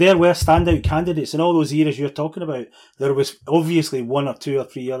standing out. There were standout candidates in all those eras you're talking about. There was obviously 1 or 2 or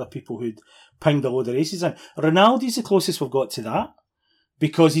 3 other people who'd pinged a load of races in. Ronaldo's the closest we've got to that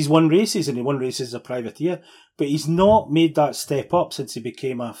because he's won races and he won races as a privateer, but he's not made that step up since he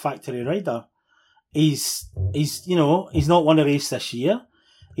became a factory rider. He's not won a race this year.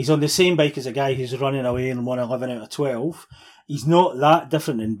 He's on the same bike as a guy who's running away and won 11 out of 12. He's not that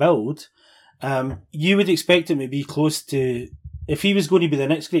different in build. You would expect him to be close to, if he was going to be the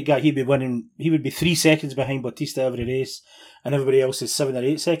next great guy, he would be 3 seconds behind Bautista every race, and everybody else is 7 or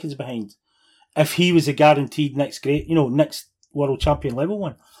 8 seconds behind. If he was a guaranteed next world champion level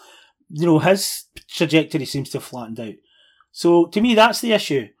one. His trajectory seems to have flattened out. So to me, that's the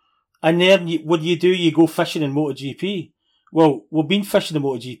issue. And then what you go fishing in MotoGP. Well, we've been fishing in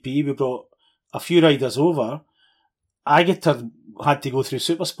MotoGP. We brought a few riders over. Aguilar had to go through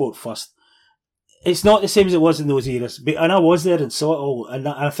Supersport first. It's not the same as it was in those eras. And I was there and saw it all. And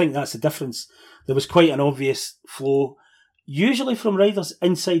I think that's the difference. There was quite an obvious flow, usually from riders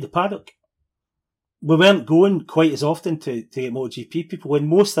inside the paddock. We weren't going quite as often to get MotoGP people. When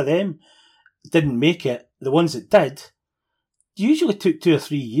most of them didn't make it, the ones that did, usually took 2 or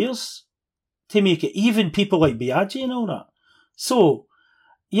 3 years to make it. Even people like Biaggi and all that. So,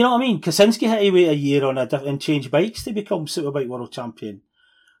 you know what I mean? Kaczynski had to wait a year and change bikes to become Superbike World Champion.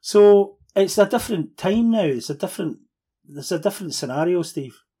 So, it's a different time now. It's a different scenario,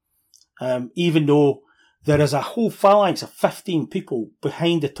 Steve. Even though there is a whole phalanx of 15 people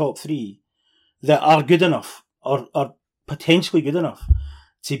behind the top 3 that are good enough or are potentially good enough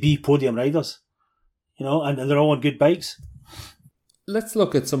to be podium riders. And they're all on good bikes. Let's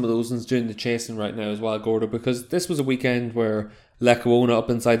look at some of those ones doing the chasing right now as well, Gordo, because this was a weekend where Lecuona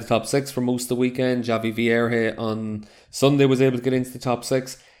up inside the top 6 for most of the weekend. Javi Vierge on Sunday was able to get into the top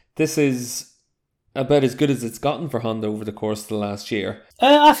 6. This is about as good as it's gotten for Honda over the course of the last year.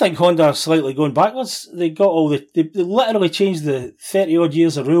 I think Honda are slightly going backwards. They literally changed the 30 odd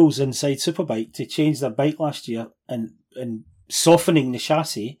years of rules inside Superbike to change their bike last year and softening the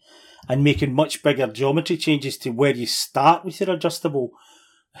chassis and making much bigger geometry changes to where you start with your adjustable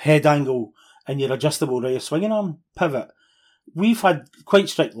head angle and your adjustable rear swinging arm pivot. We've had quite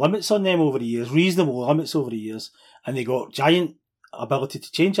strict limits on them over the years, reasonable limits over the years, and they got giant ability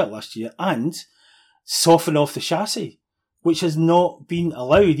to change that last year and soften off the chassis. which has not been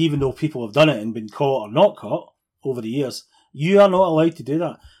allowed, even though people have done it and been caught or not caught over the years. You are not allowed to do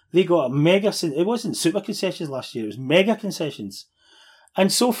that. They got a mega, it wasn't super concessions last year, it was mega concessions.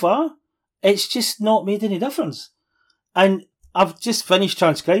 And so far, it's just not made any difference. And I've just finished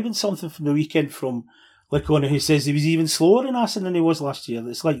transcribing something from the weekend from Licona, who says he was even slower in Assen than he was last year.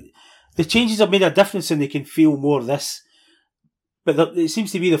 It's like the changes have made a difference and they can feel more of this. But it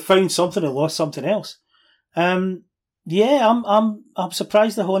seems to be they've found something and lost something else. I'm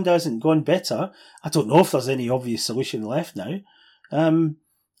surprised the Honda hasn't gone better. I don't know if there's any obvious solution left now.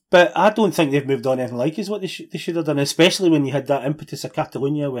 But I don't think they've moved on anything like is what they should have done, especially when you had that impetus of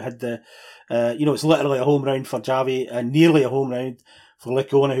Catalunya. We had it's literally a home round for Javi and nearly a home round for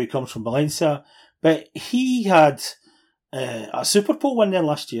Licona, who comes from Valencia. But he had a Super Pole win there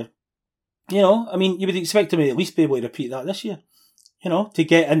last year. You would expect him to at least be able to repeat that this year. To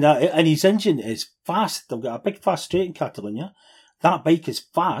get in that, and his engine is fast. They've got a big fast straight in Catalunya. That bike is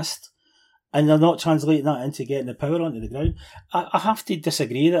fast, and they're not translating that into getting the power onto the ground. I have to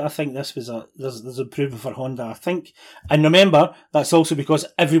disagree that I think this was there's improvement for Honda. I think, and remember, that's also because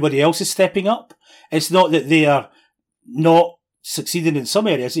everybody else is stepping up. It's not that they are not succeeding in some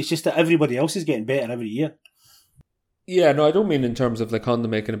areas, it's just that everybody else is getting better every year. Yeah, no, I don't mean in terms of like Honda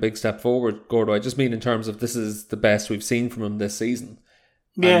making a big step forward, Gordo. I just mean in terms of this is the best we've seen from him this season.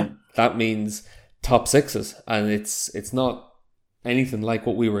 Yeah. And that means top sixes, and it's not anything like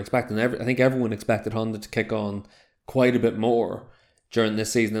what we were expecting. I think everyone expected Honda to kick on quite a bit more during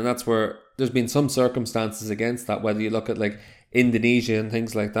this season, and that's where there's been some circumstances against that, whether you look at like Indonesia and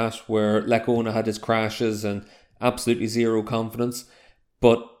things like that, where Lecona had his crashes and absolutely zero confidence.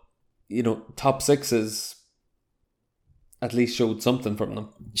 But, top sixes at least showed something from them.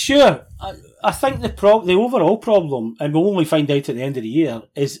 Sure. I think the overall problem, and we'll only find out at the end of the year,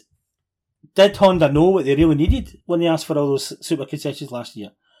 is did Honda know what they really needed when they asked for all those super concessions last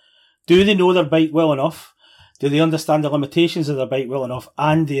year? Do they know their bike well enough? Do they understand the limitations of their bike well enough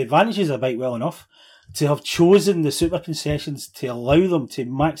and the advantages of their bike well enough to have chosen the super concessions to allow them to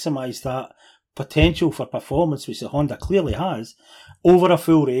maximise that potential for performance, which the Honda clearly has, over a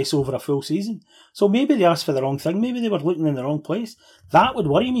full race, over a full season? So maybe they asked for the wrong thing. Maybe they were looking in the wrong place. That would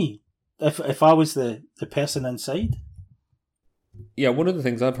worry me if I was the person inside. Yeah, one of the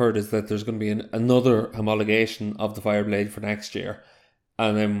things I've heard is that there's going to be another homologation of the Fireblade for next year.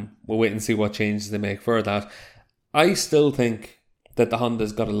 And then we'll wait and see what changes they make for that. I still think that the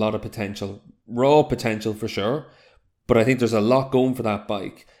Honda's got a lot of potential. Raw potential for sure. But I think there's a lot going for that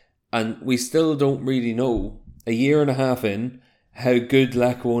bike. And we still don't really know, a year and a half in, how good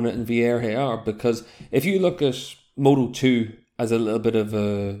Lecona and Vierge are. Because if you look at Moto2 as a little bit of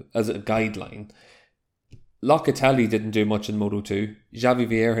a guideline, Locatelli didn't do much in Moto2. Xavi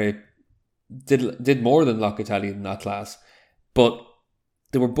Vierge did more than Locatelli in that class. But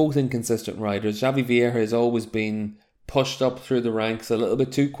they were both inconsistent riders. Xavi Vierge has always been pushed up through the ranks a little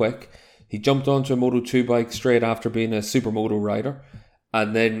bit too quick. He jumped onto a Moto2 bike straight after being a Supermoto rider.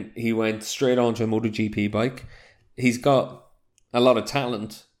 And then he went straight onto a MotoGP bike. He's got a lot of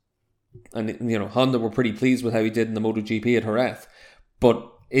talent. And, Honda were pretty pleased with how he did in the MotoGP at Jerez. But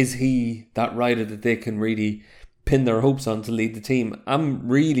is he that rider that they can really pin their hopes on to lead the team? I'm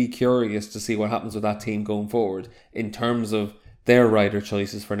really curious to see what happens with that team going forward in terms of their rider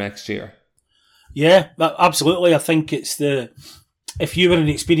choices for next year. Yeah, absolutely. I think it's if you were an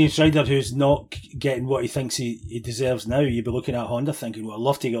experienced rider who's not getting what he thinks he deserves now, you'd be looking at Honda thinking, well, I'd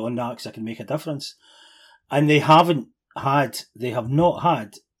love to get on that because I can make a difference. And they have not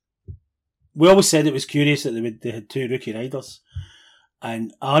had. We always said it was curious that they had two rookie riders.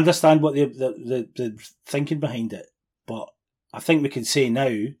 And I understand what the thinking behind it. But I think we can say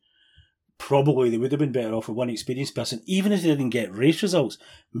now, probably they would have been better off with one experienced person, even if they didn't get race results.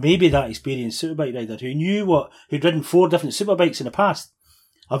 Maybe that experienced superbike rider who'd ridden 4 different superbikes in the past,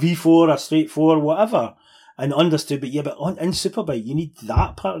 a V4, a straight 4, whatever, and understood, but in superbike, you need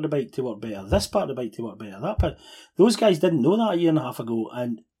that part of the bike to work better, this part of the bike to work better, that part. Those guys didn't know that a year and a half ago,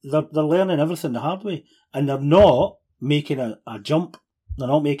 and they're learning everything the hard way, and they're not making a jump, they're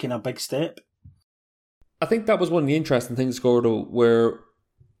not making a big step. I think that was one of the interesting things, Gordo, where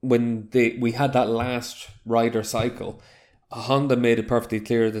when we had that last rider cycle, Honda made it perfectly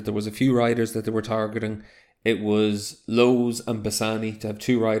clear that there was a few riders that they were targeting. It was Lowe's and Bassani to have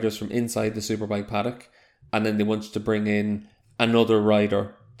 2 riders from inside the Superbike paddock, and then they wanted to bring in another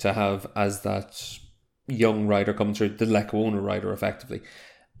rider to have as that young rider coming through, the Lecona rider effectively.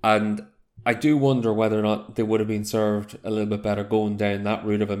 And I do wonder whether or not they would have been served a little bit better going down that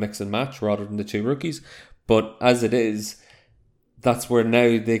route of a mix and match rather than the 2 rookies. But as it is, that's where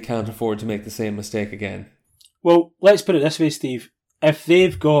now they can't afford to make the same mistake again. Well, let's put it this way, Steve. If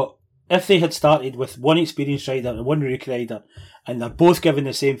they had started with one experienced rider and one rookie rider, and they're both giving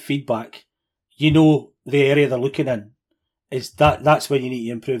the same feedback, you know the area they're looking in is that's when you need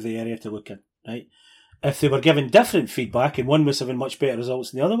to improve the area to look in, right? If they were given different feedback and one was having much better results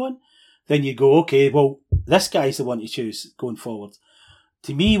than the other one, then you go, okay, well, this guy's the one to choose going forward.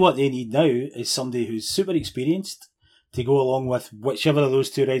 To me, what they need now is somebody who's super experienced to go along with whichever of those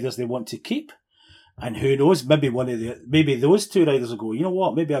two riders they want to keep. And who knows, maybe those two riders will go, you know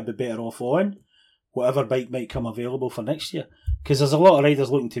what, maybe I'd be better off on whatever bike might come available for next year. Because there's a lot of riders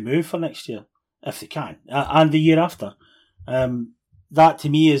looking to move for next year, if they can, and the year after. That to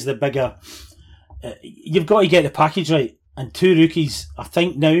me is the bigger... you've got to get the package right. And two rookies, I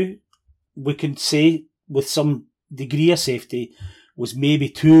think now we can say with some degree of safety, was maybe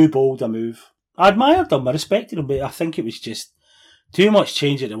too bold a move. I admired them, I respected them, but I think it was just too much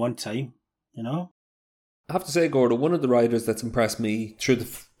change at one time, you know? I have to say, Gordo, one of the riders that's impressed me through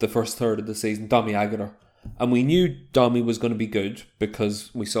the first third of the season, Domi Aguilar. And we knew Domi was going to be good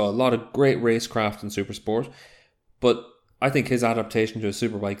because we saw a lot of great racecraft in Supersport. But I think his adaptation to a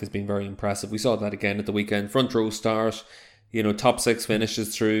superbike has been very impressive. We saw that again at the weekend. Front row start, top 6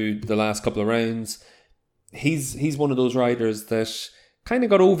 finishes through the last couple of rounds. He's one of those riders that kind of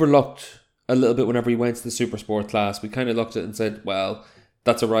got overlooked a little bit whenever he went to the Supersport class. We kind of looked at it and said, well,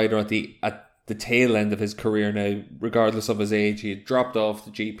 that's a rider at the tail end of his career now, regardless of his age. He had dropped off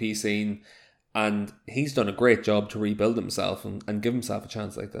the GP scene, and he's done a great job to rebuild himself and give himself a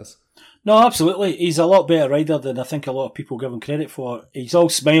chance like this. No, absolutely. He's a lot better rider than I think a lot of people give him credit for. He's all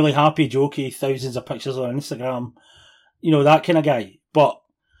smiley, happy, jokey, thousands of pictures on Instagram, that kind of guy. But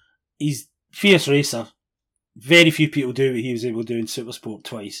he's fierce racer. Very few people do what he was able to do in Supersport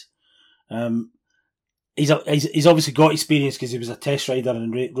twice. He's obviously got experience because he was a test rider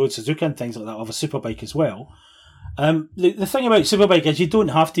in Road Suzuka and things like that of a superbike as well. The thing about superbike is you don't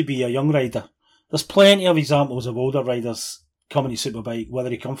have to be a young rider. There's plenty of examples of older riders coming to superbike, whether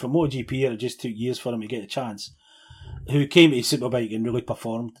he come from MotoGP or it just took years for him to get a chance, who came to superbike and really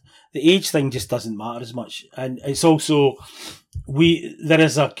performed. The age thing just doesn't matter as much. And it's also, there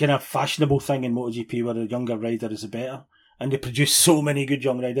is a kind of fashionable thing in MotoGP where the younger rider is the better. And they produce so many good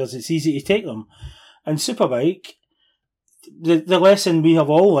young riders, it's easy to take them. And superbike, the lesson we have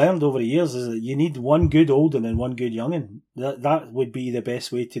all learned over the years is that you need one good old and one good young'un. That would be the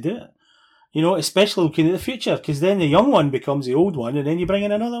best way to do it. Especially looking at the future, because then the young one becomes the old one, and then you bring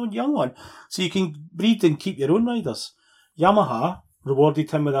in another young one. So you can breed and keep your own riders. Yamaha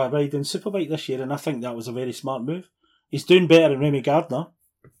rewarded him with a ride in Superbike this year, and I think that was a very smart move. He's doing better than Remy Gardner.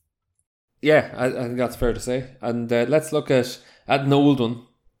 Yeah, I think that's fair to say. And let's look at an old one.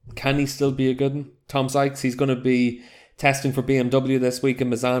 Can he still be a good one? Tom Sykes, he's going to be testing for BMW this week in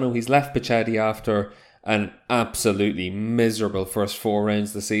Misano. He's left Pichetti after an absolutely miserable first 4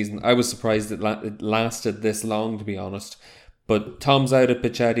 rounds of the season. I was surprised it lasted this long, to be honest. But Tom's out at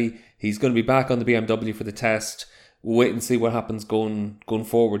Pichetti. He's going to be back on the BMW for the test. We'll wait and see what happens going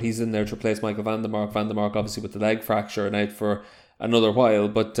forward. He's in there to replace Michael van der Mark. Van der Mark obviously with the leg fracture and out for another while.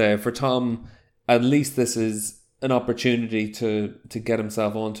 But for Tom, at least this is an opportunity to get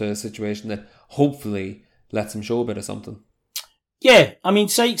himself onto a situation that hopefully lets him show a bit of something. Yeah, I mean,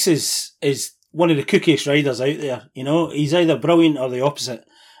 Sykes is one of the cookiest riders out there. He's either brilliant or the opposite.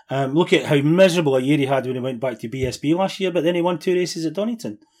 Look at how miserable a year he had when he went back to BSB last year, but then he won 2 races at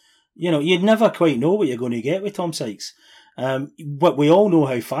Donington. You'd never quite know what you're going to get with Tom Sykes. But we all know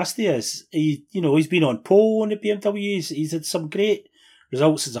how fast he is. He's been on pole on the BMW. He's had some great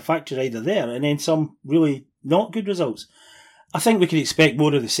results as a factory rider there, and then some really not good results. I think we can expect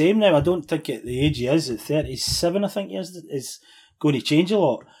more of the same now. I don't think at the age he is, at 37, I think he is going to change a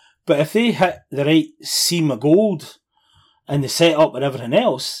lot. But if they hit the right seam of gold and the setup and everything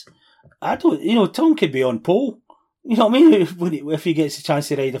else, Tom could be on pole. You know what I mean? If he gets a chance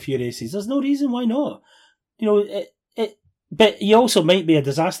to ride a few races, there's no reason why not. But he also might be a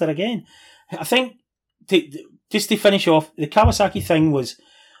disaster again. I think, just to finish off, the Kawasaki thing was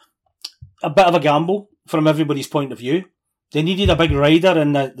a bit of a gamble from everybody's point of view. They needed a big rider,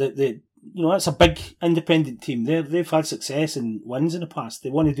 and that's a big independent team. They've had success and wins in the past. They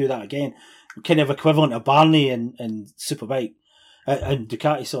want to do that again. Kind of equivalent of Barney and Superbike, and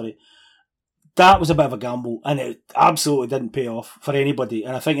Ducati, sorry. That was a bit of a gamble, and it absolutely didn't pay off for anybody.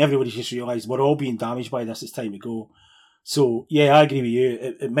 And I think everybody's just realised we're all being damaged by this. It's time to go. So, yeah, I agree with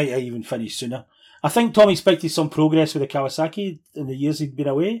you. It might have even finished sooner. I think Tom expected some progress with the Kawasaki in the years he'd been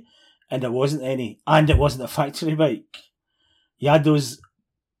away, and there wasn't any. And it wasn't a factory bike. You had those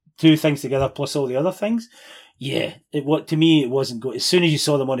 2 things together plus all the other things. Yeah, to me, it wasn't good. As soon as you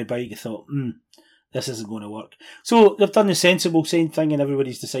saw them on the bike, you thought, this isn't going to work. So they've done the sensible same thing and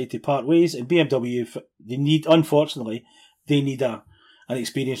everybody's decided to part ways. And BMW, unfortunately, they need an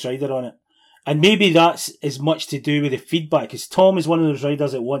experienced rider on it. And maybe that's as much to do with the feedback, because Tom is one of those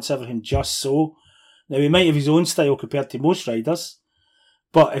riders that wants everything just so. Now, he might have his own style compared to most riders,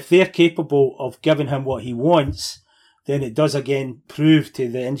 but if they're capable of giving him what he wants, then it does again prove to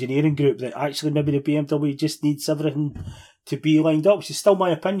the engineering group that actually maybe the BMW just needs everything to be lined up, which is still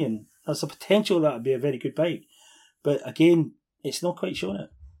my opinion. There's a potential that would be a very good bike. But again, it's not quite shown it.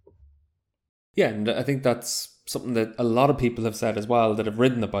 Yeah, and I think that's something that a lot of people have said as well that have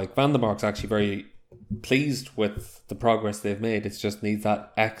ridden the bike. Van der Mark's actually very pleased with the progress they've made. It just needs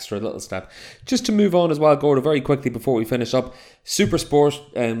that extra little step. Just to move on as well, Gordo, very quickly before we finish up, Super Sport,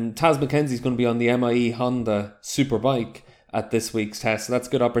 Taz McKenzie's going to be on the MIE Honda Superbike at this week's test, so that's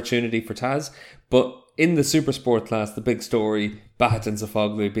a good opportunity for Taz. But in the Super Sport class, the big story, Bahattin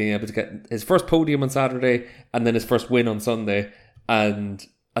Safoglu being able to get his first podium on Saturday and then his first win on Sunday. And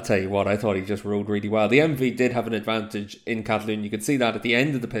I'll tell you what, I thought he just rode really well. The MV did have an advantage in Catalunya. You could see that at the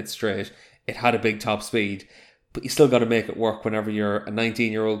end of the pit straight. It had a big top speed, but you still got to make it work whenever you're a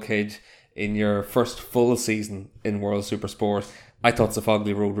 19-year-old kid in your first full season in World Super Sport. I thought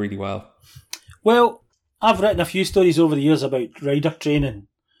Safoglu rode really well. Well, I've written a few stories over the years about rider training.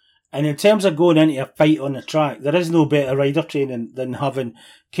 And in terms of going into a fight on the track, there is no better rider training than having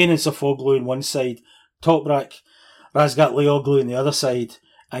Kenan Safoglu on one side, Toprak Razgat Leoglu on the other side,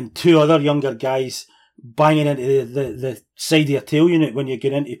 and two other younger guys banging into the side of your tail unit when you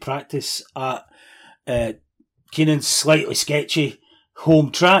get into practice at Kenan's slightly sketchy home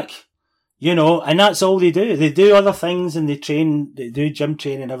track. You know, and that's all they do. They do other things and they train, they do gym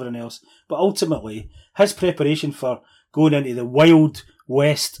training and everything else. But ultimately, his preparation for going into the wild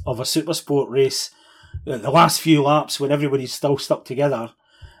west of a super sport race, the last few laps when everybody's still stuck together,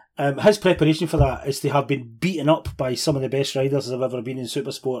 his preparation for that is to have been beaten up by some of the best riders that have ever been in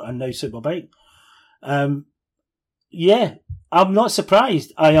super sport and now superbike. Yeah, I'm not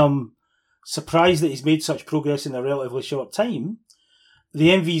surprised. I am surprised that he's made such progress in a relatively short time. The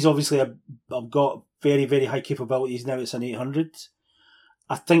MVs obviously have got very, very high capabilities now. It's an 800.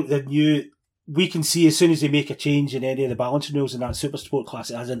 I think we can see as soon as they make a change in any of the balancing rules in that super sport class,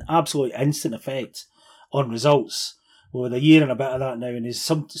 it has an absolute instant effect on results. Well, with a year and a bit of that now, and as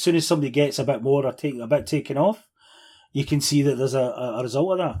soon as somebody gets a bit more or a bit taken off, you can see that there's a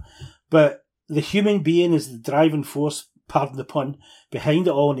result of that. But the human being is the driving force, pardon the pun, behind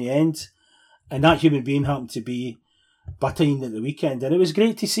it all in the end. And that human being happened to be Bahattin at the weekend. And it was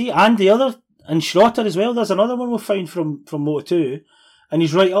great to see. And the other, and Schrotter as well, there's another one we found from Moto2, and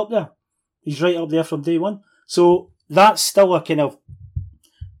he's right up there. He's right up there from day one. So that's still a kind of,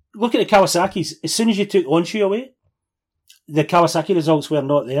 look at the Kawasaki's. As soon as you took Onshu away, the Kawasaki results were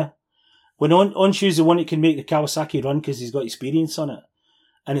not there. When Onshu's the one that can make the Kawasaki run because he's got experience on it,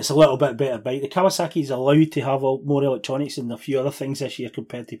 and it's a little bit better bike. The Kawasaki is allowed to have more electronics and a few other things this year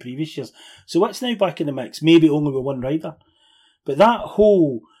compared to previous years. So it's now back in the mix, maybe only with one rider. But that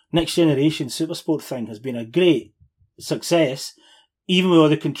whole next generation supersport thing has been a great success, even with all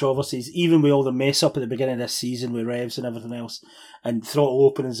the controversies, even with all the mess up at the beginning of this season with revs and everything else, and throttle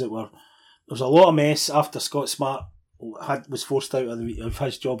openings that were... There was a lot of mess after Scott Smart was forced out of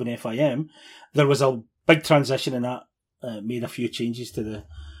his job in FIM. There was a big transition in that. Made a few changes to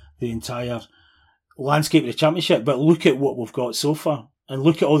the entire landscape of the championship, but look at what we've got so far, and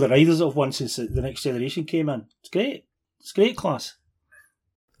look at all the riders that have won since the next generation came in. It's great. It's great class.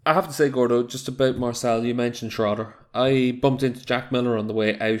 I have to say, Gordo, just about Marcel, you mentioned Schrotter. I bumped into Jack Miller on the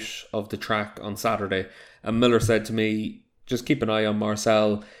way out of the track on Saturday, and Miller said to me, just keep an eye on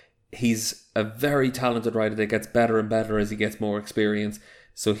Marcel. He's a very talented rider that gets better and better as he gets more experience.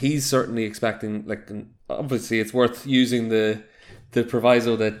 So he's certainly expecting, obviously it's worth using the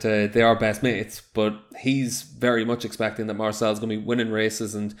proviso that they are best mates, but he's very much expecting that Marcel's going to be winning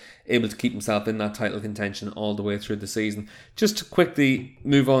races and able to keep himself in that title contention all the way through the season. Just to quickly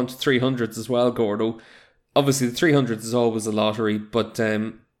move on to 300s as well, Gordo. Obviously the 300s is always a lottery, but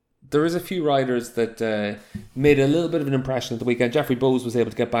there is a few riders that made a little bit of an impression at the weekend. Jeffrey Bowes was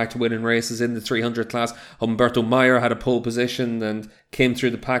able to get back to winning races in the 300 class. Humberto Meyer had a pole position and came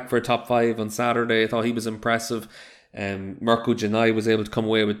through the pack for a top 5 on Saturday. I thought he was impressive. Mirko Janai was able to come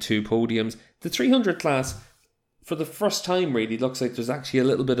away with 2 podiums. The 300 class, for the first time really, looks like there's actually a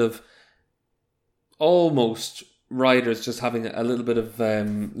little bit of almost riders just having a little bit of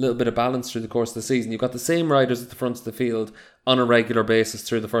balance through the course of the season. You've got the same riders at the front of the field on a regular basis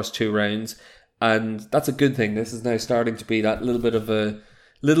through the first 2 rounds, and that's a good thing. This is now starting to be that little bit of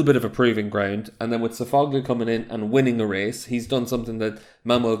little bit of a proving ground. And then with Sofoglu coming in and winning a race, he's done something that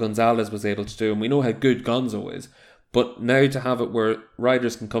Manuel Gonzalez was able to do. And we know how good Gonzo is. But now to have it where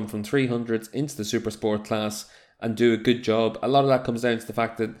riders can come from 300s into the Super Sport class and do a good job, a lot of that comes down to the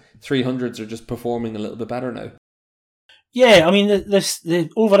fact that 300s are just performing a little bit better now. Yeah, I mean, the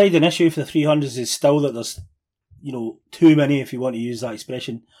overriding issue for the 300s is still that there's, too many, if you want to use that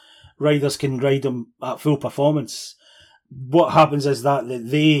expression, riders can ride them at full performance. What happens is that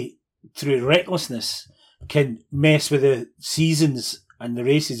they, through recklessness, can mess with the seasons and the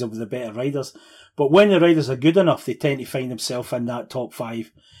races of the better riders. But when the riders are good enough, they tend to find themselves in that top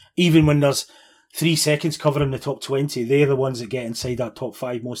 5. Even when there's 3 seconds covering the top 20, they're the ones that get inside that top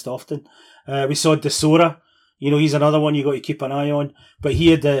 5 most often. We saw De Sora. He's another one you got to keep an eye on. But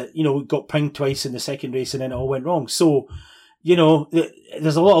he had got pinged twice in the second race and then it all went wrong. So,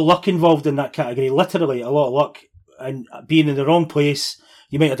 there's a lot of luck involved in that category. Literally, a lot of luck. And being in the wrong place,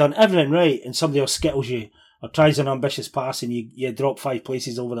 you might have done everything right and somebody else skittles you or tries an ambitious pass and you drop 5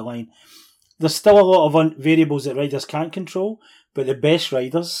 places over the line. There's still a lot of variables that riders can't control, but the best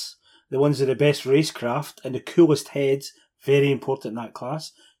riders, the ones with the best racecraft and the coolest heads, very important in that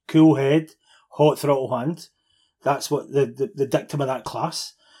class. Cool head, hot throttle hand. That's what the dictum of that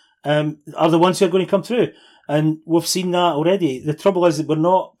class are the ones who are going to come through. And we've seen that already. The trouble is that we're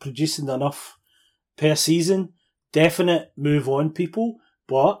not producing enough per season. Definite move on, people,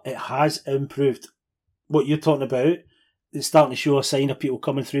 but it has improved. What you're talking about, it's starting to show a sign of people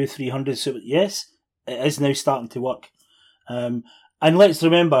coming through 300. So yes, it is now starting to work. And let's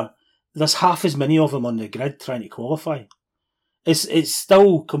remember, there's half as many of them on the grid trying to qualify. It's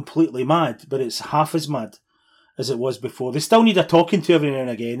still completely mad, but it's half as mad as it was before. They still need a talking to every now and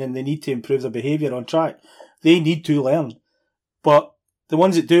again, and they need to improve their behaviour on track. They need to learn. But the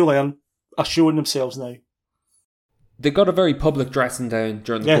ones that do learn are showing themselves now. They got a very public dressing down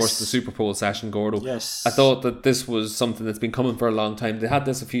during the course of the Super Bowl session, Gordo. Yes. I thought that this was something that's been coming for a long time. They had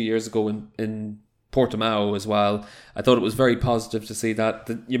this a few years ago in Portimao as well. I thought it was very positive to see that.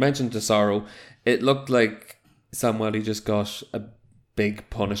 You mentioned Tesoro. It looked like Samueli just got a big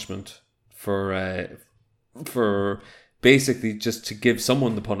punishment for basically just to give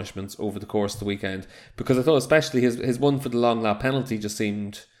someone the punishments over the course of the weekend. Because I thought especially his one for the long lap penalty just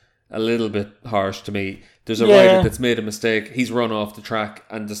seemed a little bit harsh to me. There's a rider that's made a mistake. He's run off the track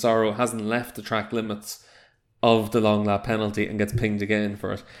and Tesoro hasn't left the track limits of the long lap penalty and gets pinged again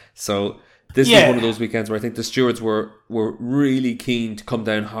for it. So this is one of those weekends where I think the stewards were really keen to come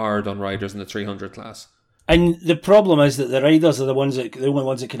down hard on riders in the 300 class. And the problem is that the riders are the only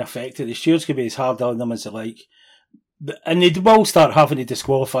ones that can affect it. The stewards can be as hard on them as they like. And they will start having to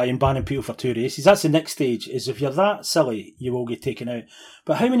disqualify and banning people for 2 races. That's the next stage, is if you're that silly, you will get taken out.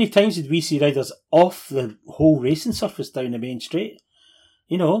 But how many times did we see riders off the whole racing surface down the main straight?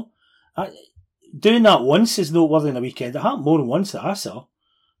 Doing that once is noteworthy in a weekend. It happened more than once that I saw,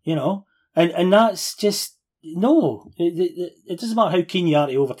 And that's just, no. It doesn't matter how keen you are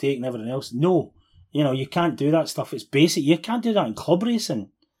to overtake and everything else. No. You can't do that stuff. It's basic. You can't do that in club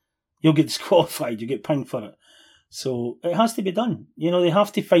racing. You'll get disqualified. You get pinged for it. So it has to be done. They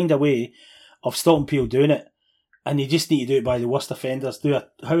have to find a way of stopping people doing it. And they just need to do it by the worst offenders.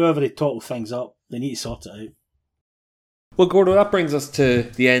 However they tottle things up, they need to sort it out. Well, Gordo, that brings us to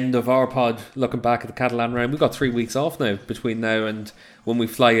the end of our pod, looking back at the Catalan round. We've got 3 weeks off now, between now and when we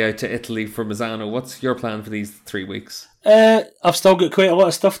fly out to Italy for Misano. What's your plan for these 3 weeks? I've still got quite a lot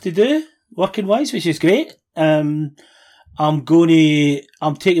of stuff to do, working-wise, which is great. I'm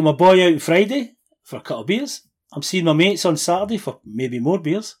taking my boy out on Friday for a couple of beers. I'm seeing my mates on Saturday for maybe more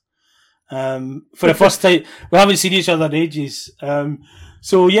beers. For the first time, we haven't seen each other in ages.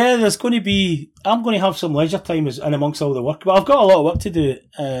 So yeah, I'm going to have some leisure time in amongst all the work, but I've got a lot of work to do,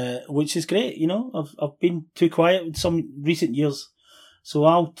 which is great. I've been too quiet in some recent years, so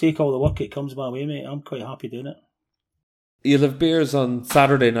I'll take all the work that comes my way, mate. I'm quite happy doing it. You'll have beers on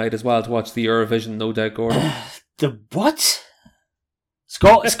Saturday night as well to watch the Eurovision, no doubt, Gordon. The what?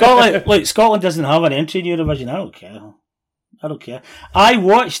 Scotland. Look, Scotland doesn't have an entry in Eurovision. I don't care. I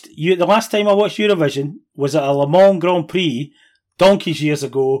watched the last time I watched Eurovision was at a Le Mans Grand Prix donkeys years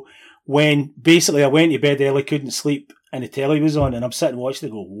ago, when basically I went to bed early, couldn't sleep, and the telly was on, and I'm sitting watching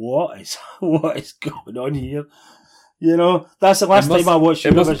it. Go, what is going on here? That's the last time I watched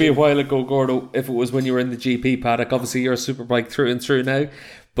Eurovision. It must be a while ago, Gordo, if it was when you were in the GP paddock. Obviously, you're a superbike through and through now.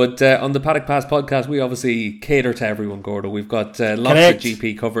 But on the Paddock Pass podcast, we obviously cater to everyone, Gordo. We've got lots of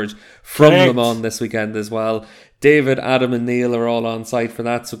GP coverage from Le Mans this weekend as well. David, Adam and Neil are all on site for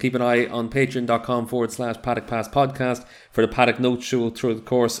that. So keep an eye on patreon.com/Paddock Pass Podcast for the Paddock Notes show through the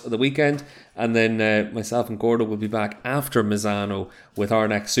course of the weekend. And then myself and Gordo will be back after Misano with our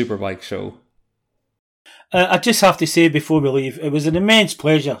next Superbike show. I just have to say before we leave, it was an immense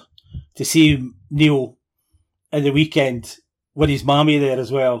pleasure to see Neil at the weekend with his mammy there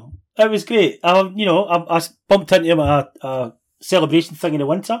as well. It was great. I bumped into him at a celebration thing in the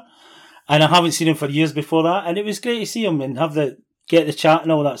winter, and I haven't seen him for years before that, and it was great to see him and get the chat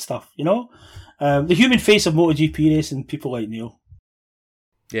and all that stuff, the human face of MotoGP racing, people like Neil.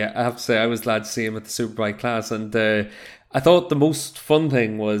 Yeah, I have to say I was glad to see him at the Superbike class, and I thought the most fun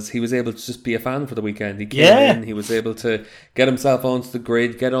thing was he was able to just be a fan for the weekend. He came in, he was able to get himself onto the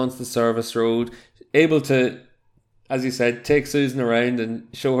grid, get onto the service road, able to, as you said, take Susan around and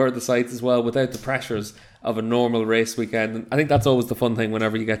show her the sights as well without the pressures of a normal race weekend. And I think that's always the fun thing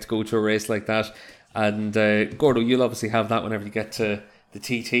whenever you get to go to a race like that. And Gordo, you'll obviously have that whenever you get to the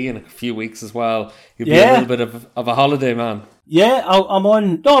TT in a few weeks as well. You'll be a little bit of a holiday man. Yeah,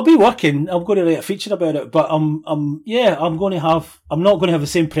 I'll be working. I'm going to write a feature about it, but I'm not going to have the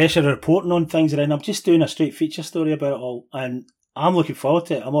same pressure of reporting on things around. I'm just doing a straight feature story about it all, and I'm looking forward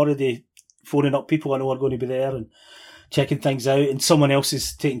to it. I'm already phoning up people I know are going to be there and checking things out, and someone else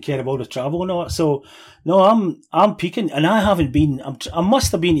is taking care of all the travel and all that. So, no, I'm peaking, and I haven't been. I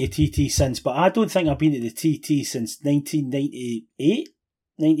must have been to TT since, but I don't think I've been to the TT since 1998,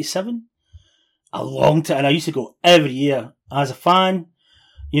 97. A long time, and I used to go every year as a fan,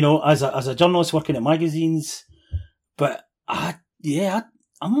 as a journalist working at magazines. But I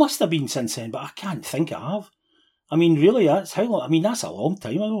must have been since then, but I can't think I have. I mean, really, that's how long? I mean, that's a long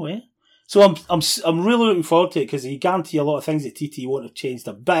time ago, eh? So I'm really looking forward to it, because you guarantee a lot of things at TT won't have changed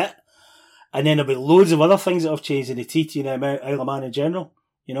a bit, and then there'll be loads of other things that have changed in the TT and Isle of Man in general.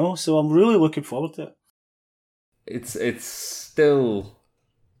 So I'm really looking forward to it. It's still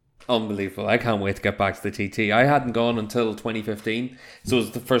unbelievable. I can't wait to get back to the TT. I hadn't gone until 2015, so it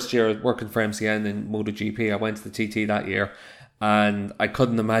was the first year working for MCN in MotoGP. I went to the TT that year, and I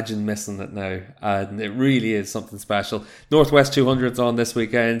couldn't imagine missing it now, and it really is something special. Northwest 200's on this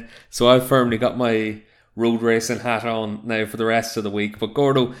weekend, so I've firmly got my road racing hat on now for the rest of the week. But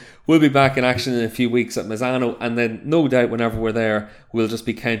Gordo will be back in action in a few weeks at Misano, and then no doubt whenever we're there, we'll just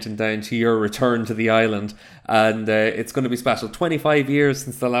be counting down to your return to the island, and it's going to be special. 25 years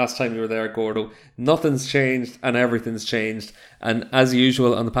since the last time you were there, Gordo. Nothing's changed and everything's changed, and as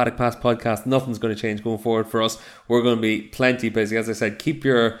usual on the Paddock Pass podcast, nothing's going to change going forward for us. We're going to be plenty busy. As I said, keep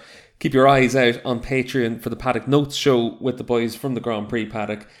your eyes out on Patreon for the Paddock Notes show with the boys from the Grand Prix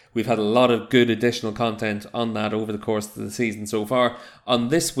Paddock. We've had a lot of good additional content on that over the course of the season so far. On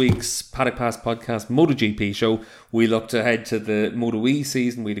this week's Paddock Pass Podcast MotoGP show, we looked ahead to the Moto E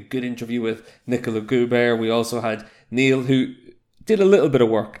season. We had a good interview with Nicola Goubert. We also had Neil, who did a little bit of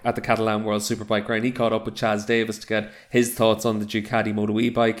work at the Catalan World Superbike round. He caught up with Chaz Davis to get his thoughts on the Ducati Moto E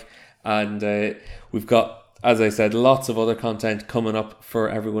bike. And we've got, as I said, lots of other content coming up for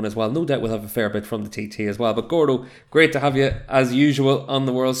everyone as well. No doubt we'll have a fair bit from the TT as well. But Gordo, great to have you as usual on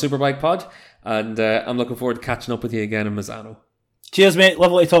the World Superbike pod. And I'm looking forward to catching up with you again in Misano. Cheers, mate.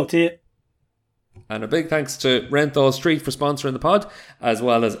 Lovely to talk to you. And a big thanks to Renthal Street for sponsoring the pod, as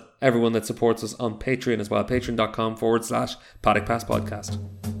well as everyone that supports us on Patreon as well. Patreon.com/Paddock Pass Podcast.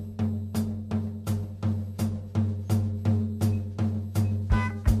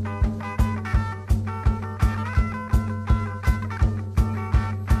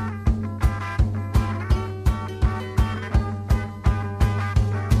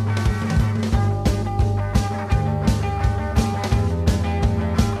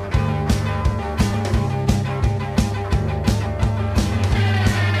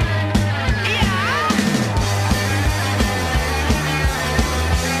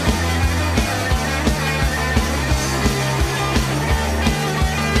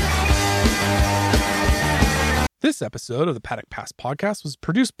 This episode of the Paddock Pass Podcast was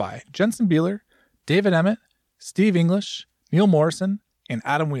produced by Jensen Beeler, David Emmett, Steve English, Neil Morrison, and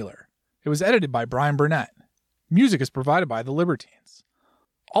Adam Wheeler. It was edited by Brian Burnett. Music is provided by The Libertines.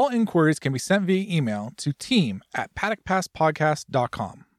 All inquiries can be sent via email to team@paddockpasspodcast.com.